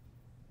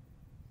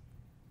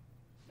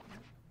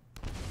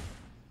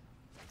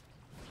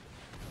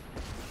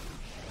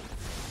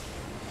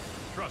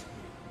 Trust me,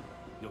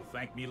 you'll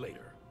thank me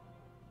later.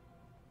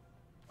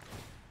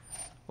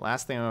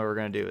 Last thing we're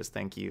going to do is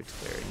thank you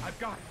to Larry. I've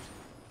got it.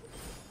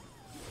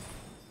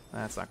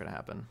 That's not going to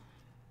happen.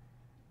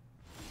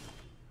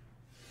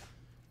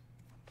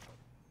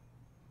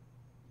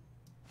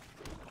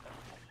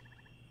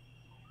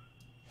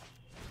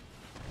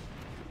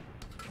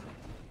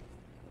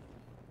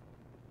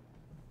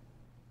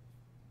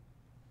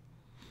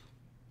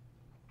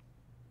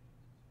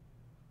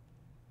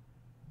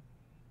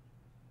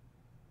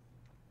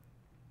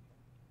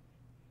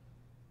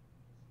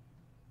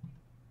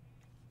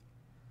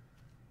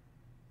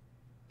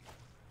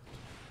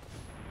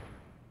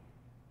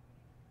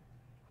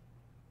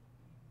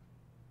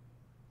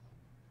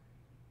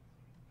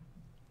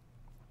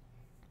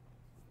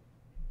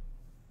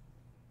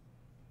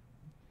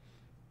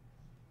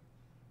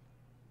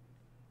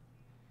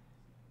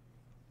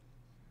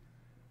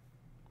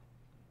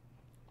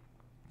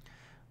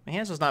 My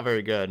hands was not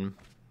very good.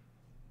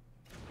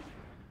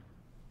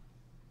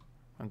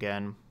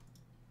 Again.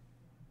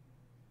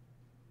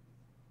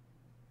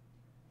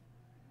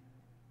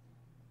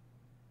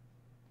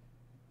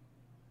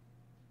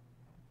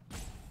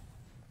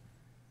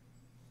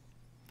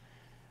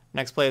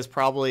 Next play is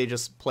probably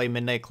just play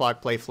Midnight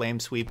Clock, play Flame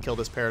Sweep, kill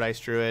this Paradise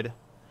Druid.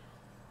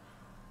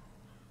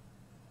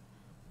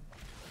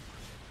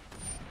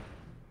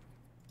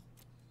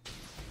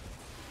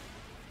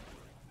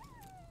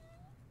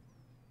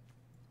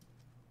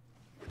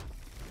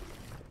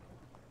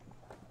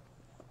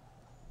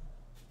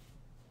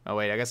 Oh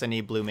wait, I guess I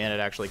need blue mana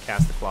to actually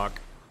cast the clock.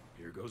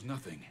 Here goes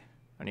nothing.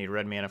 I need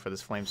red mana for this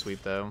Flame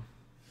Sweep though.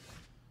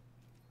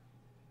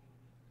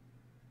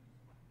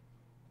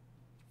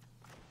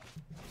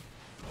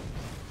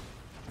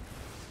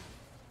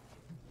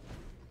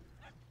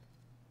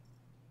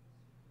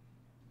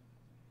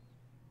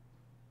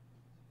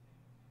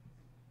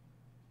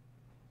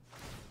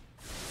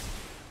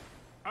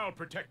 I'll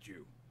protect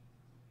you.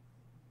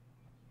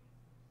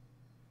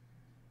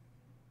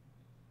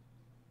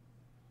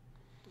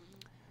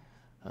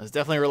 I was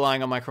definitely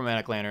relying on my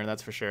Chromatic Lantern,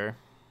 that's for sure.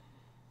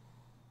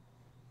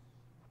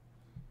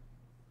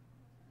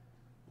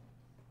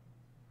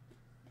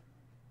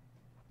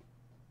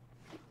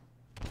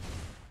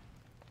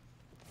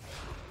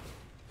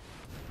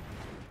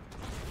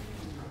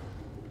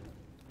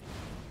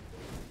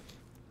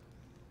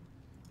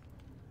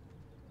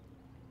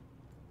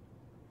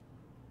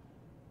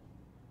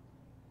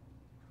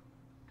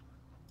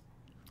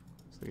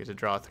 So we get to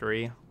draw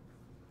 3.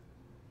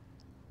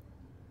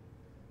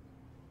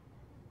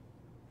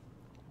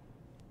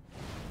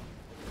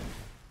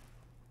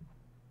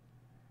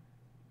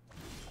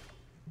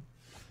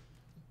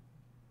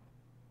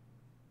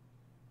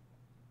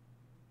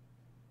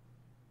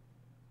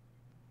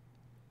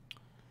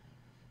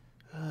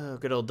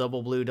 Good old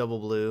double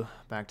blue,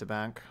 back to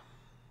back.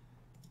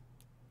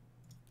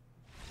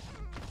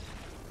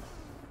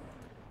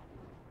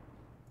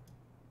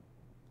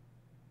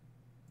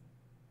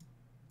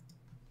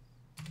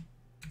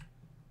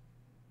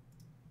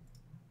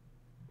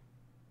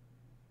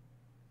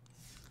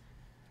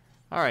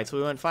 All right, so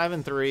we went 5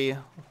 and 3,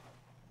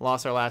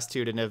 lost our last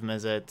 2 to Niv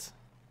Mizzet.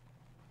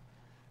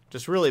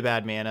 Just really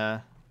bad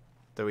mana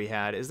that we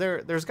had. Is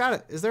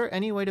there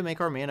any way to make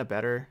our mana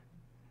better?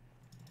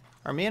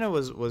 Our mana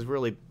was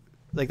really,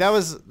 like, that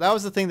was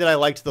the thing that I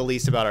liked the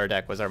least about our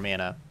deck, was our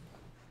mana.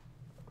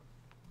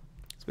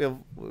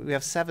 So we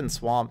have 7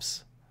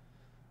 swamps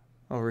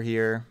over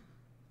here.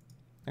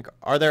 Like,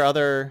 are there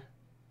other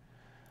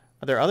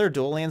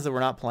dual lands that we're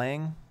not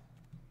playing?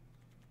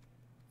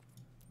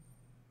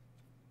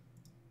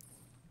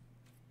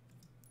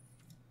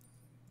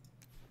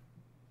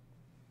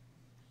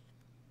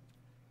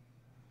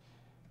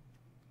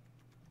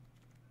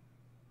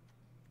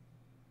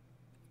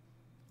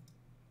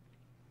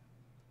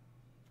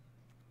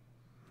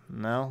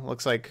 No,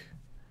 looks like,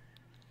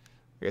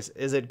 I guess,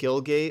 is it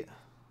Guildgate?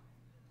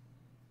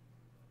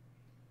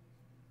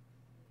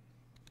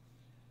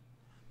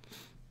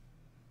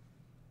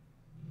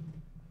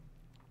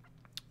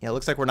 Yeah, it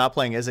looks like we're not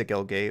playing Is It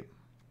Guildgate.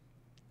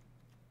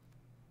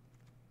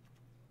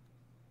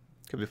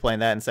 Could be playing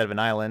that instead of an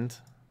island.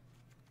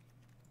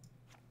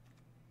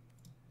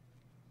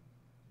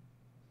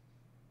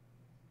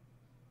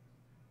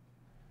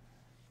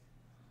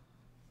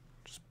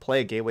 Just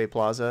play a Gateway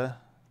Plaza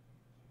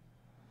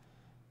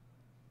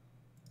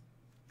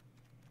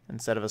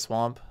instead of a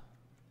swamp.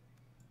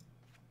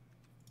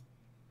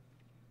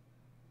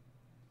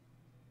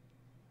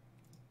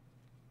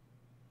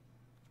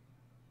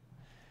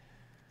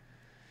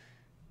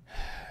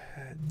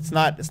 It's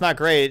not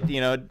great,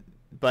 you know,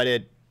 but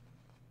it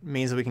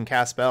means that we can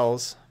cast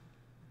spells.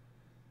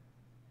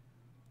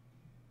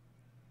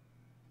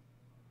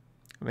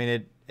 I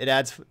mean, it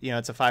adds, you know,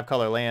 it's a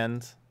 5-color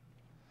land.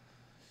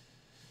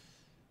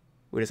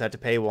 We just have to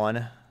pay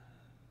 1.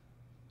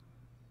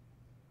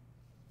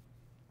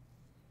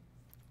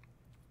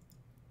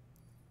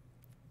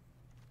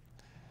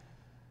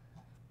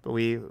 But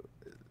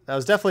that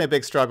was definitely a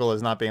big struggle,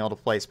 is not being able to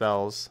play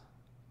spells.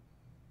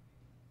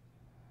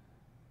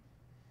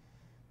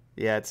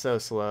 Yeah, it's so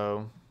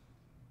slow.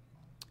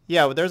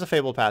 Yeah, but there's a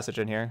Fabled Passage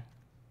in here.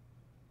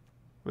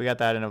 We got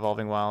that in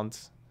Evolving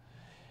Wilds.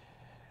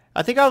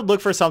 I think I would look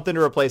for something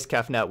to replace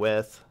Kefnet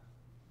with.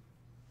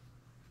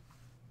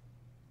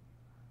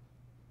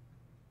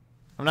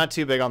 I'm not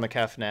too big on the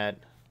Kefnet.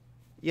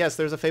 Yes,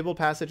 there's a Fabled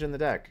Passage in the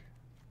deck.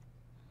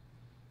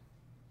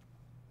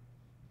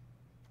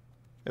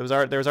 There was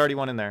already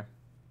one in there.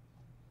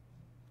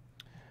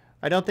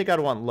 I don't think I'd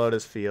want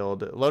Lotus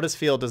Field. Lotus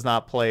Field does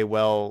not play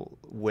well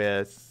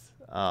with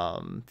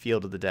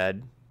Field of the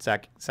Dead,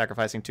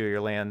 sacrificing 2 of your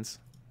lands.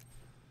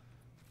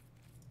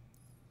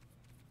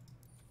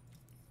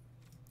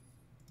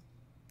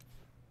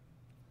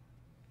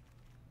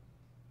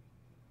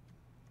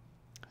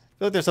 I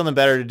feel like there's something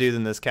better to do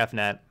than this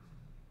Kefnet.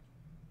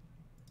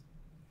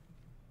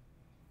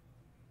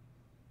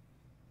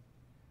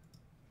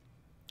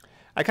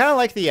 I kind of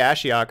like the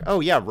Ashiok. Oh,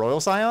 yeah, Royal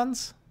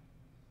Scions?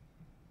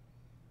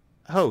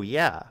 Oh,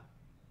 yeah.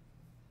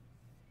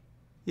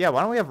 Yeah,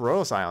 why don't we have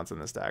Royal Scions in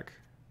this deck?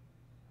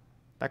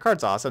 That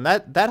card's awesome.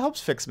 That helps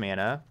fix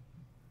mana.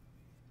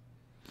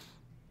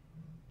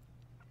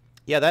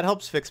 Yeah, that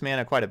helps fix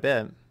mana quite a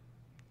bit.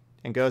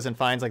 And goes and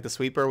finds like the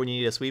sweeper when you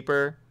need a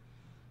sweeper.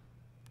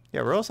 Yeah,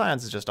 Royal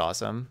Scions is just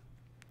awesome.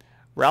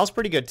 Ral's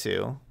pretty good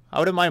too. I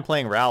wouldn't mind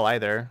playing Ral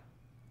either.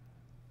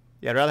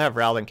 Yeah, I'd rather have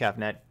Ral than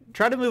Kefnet.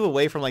 Try to move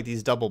away from like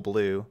these double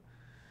blue,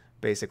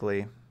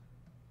 basically.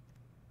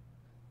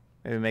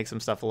 Maybe make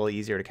some stuff a little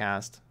easier to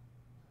cast.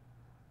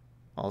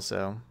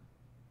 Also.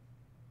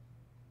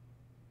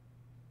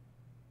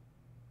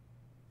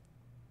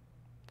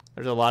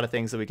 There's a lot of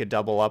things that we could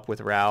double up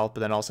with Ral, but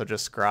then also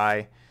just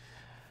scry.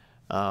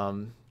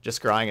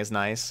 Just scrying is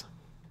nice.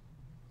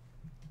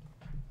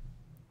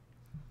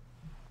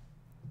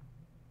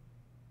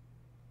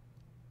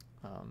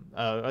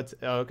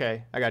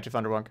 Okay. I got you,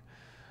 Thunderwunk.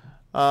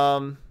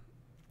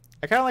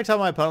 I kind of liked how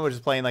my opponent was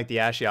just playing like the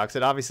Ashioks.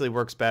 It obviously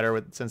works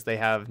better since they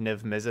have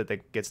Niv Mizzet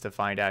that gets to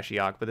find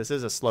Ashiok, but this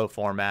is a slow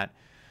format.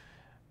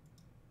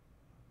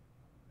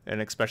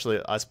 And especially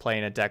us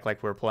playing a deck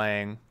like we're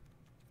playing.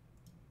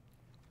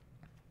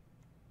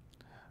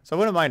 So I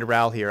wouldn't mind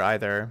Ral here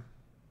either.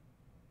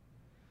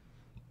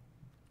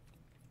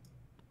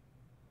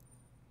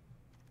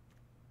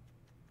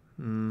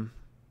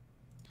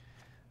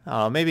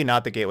 Oh, maybe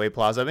not the Gateway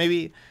Plaza.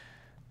 Maybe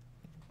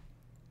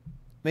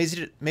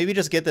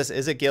just get this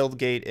Izzet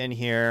Guildgate in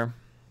here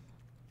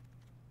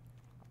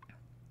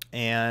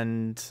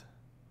and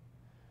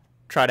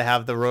try to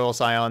have the Royal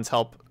Scions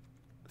help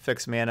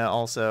fix mana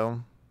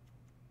also.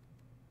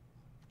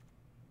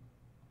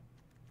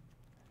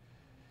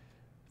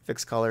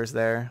 Fix colors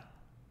there.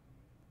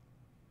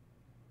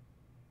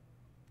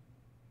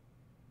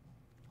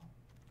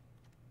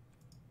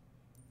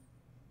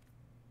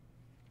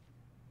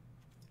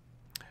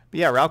 But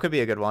yeah, Ral could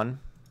be a good one.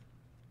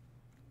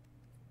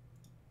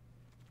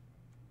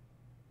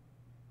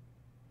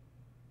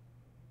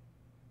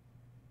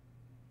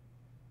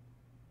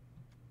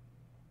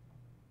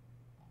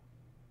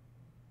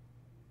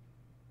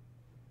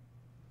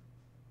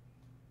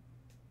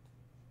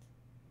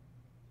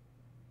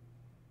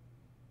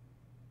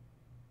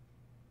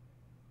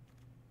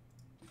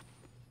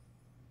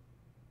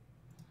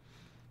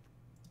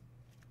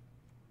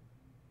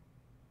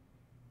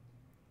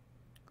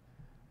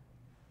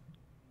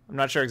 I'm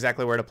not sure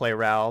exactly where to play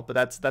Ral, but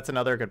that's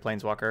another good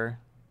Planeswalker.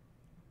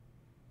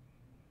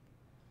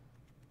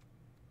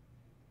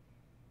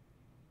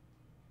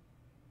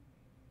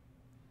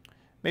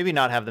 Maybe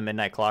not have the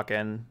Midnight Clock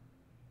in.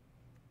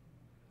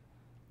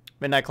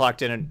 Midnight Clock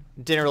didn't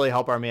really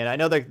help our mana. I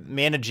know the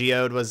Mana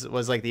Geode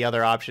was like the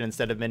other option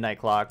instead of Midnight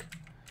Clock.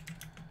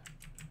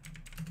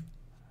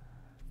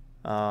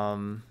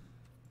 Where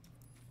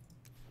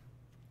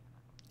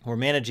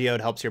Mana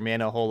Geode helps your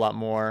mana a whole lot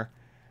more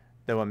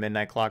than what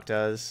Midnight Clock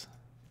does.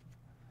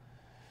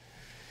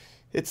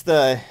 It's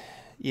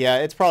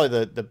it's probably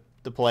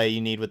the play you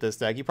need with this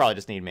deck. You probably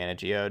just need Mana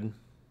Geode.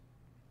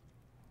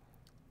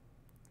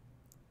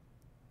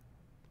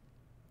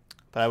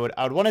 But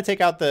I would want to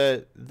take out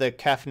the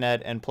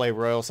Kefnet and play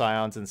Royal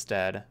Scions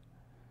instead.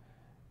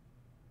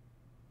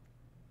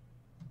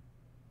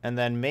 And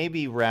then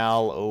maybe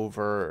Ral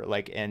over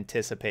like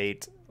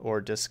Anticipate or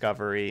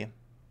Discovery.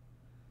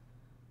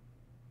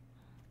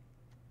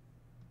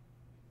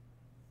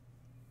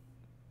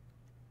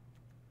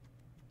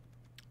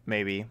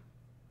 Maybe.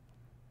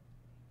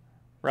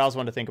 Ral's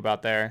one to think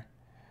about there.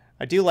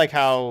 I do like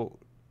how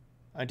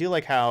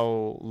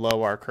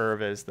low our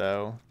curve is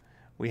though.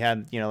 We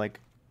had, like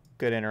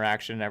good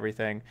interaction and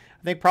everything.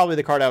 I think probably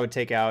the card I would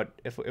take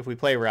out if we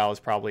play Ral is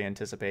probably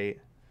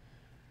Anticipate.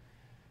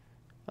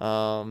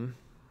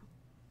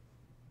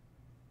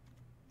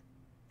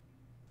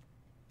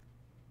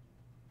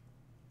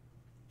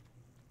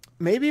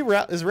 Maybe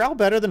is Ral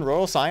better than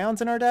Royal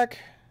Scions in our deck?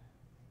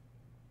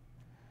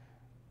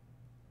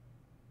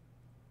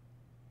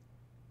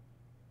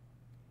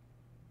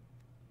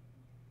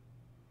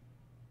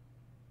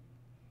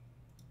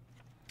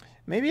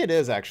 Maybe it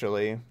is,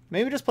 actually.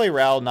 Maybe just play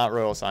Ral, not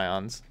Royal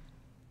Scions.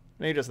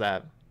 Maybe just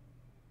that.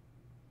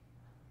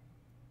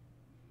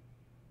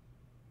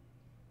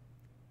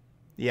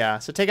 Yeah,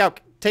 so take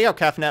out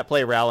Kefnet,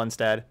 play Ral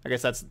instead. I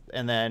guess that's,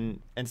 and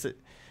then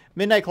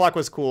Midnight Clock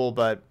was cool,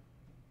 but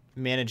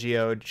Mana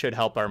Geode should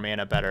help our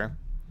mana better.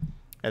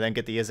 And then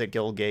get the Izzet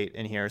Guildgate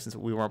in here, since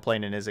we weren't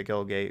playing an Izzet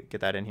Guildgate.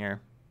 Get that in here.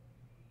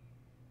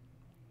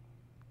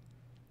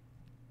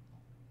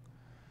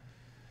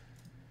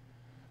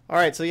 All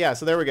right, so yeah,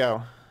 so there we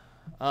go.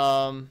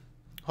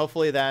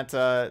 Hopefully that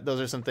those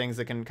are some things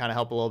that can kind of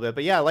help a little bit.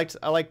 But yeah, I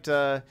liked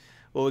what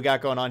we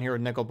got going on here with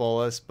Nicol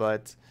Bolas,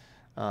 but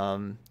you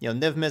know,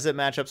 Niv Mizzet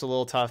matchup's a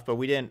little tough, but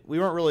we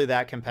weren't really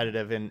that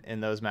competitive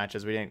in those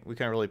matches. We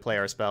couldn't really play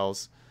our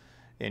spells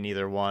in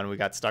either one. We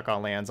got stuck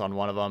on lands on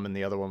one of them, and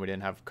the other one we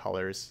didn't have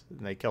colors,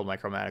 and they killed my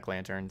Chromatic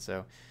Lantern,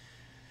 so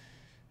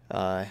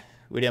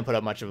we didn't put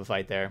up much of a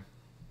fight there.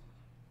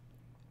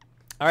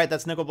 All right,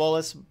 that's Nicol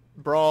Bolas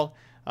Brawl.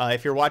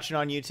 If you're watching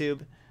on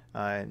YouTube,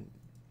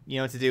 you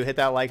know what to do. Hit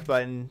that like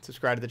button,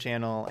 subscribe to the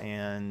channel,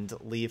 and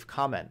leave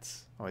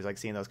comments. Always like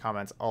seeing those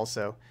comments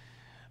also.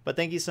 But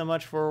thank you so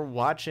much for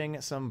watching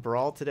some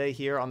Brawl today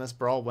here on this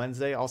Brawl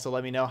Wednesday. Also,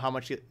 let me know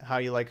how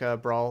you like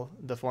Brawl,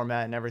 the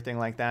format, and everything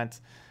like that.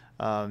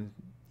 You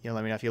know,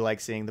 let me know if you like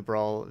seeing the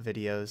Brawl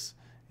videos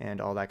and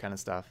all that kind of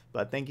stuff.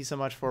 But thank you so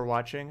much for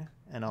watching,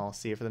 and I'll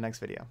see you for the next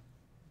video.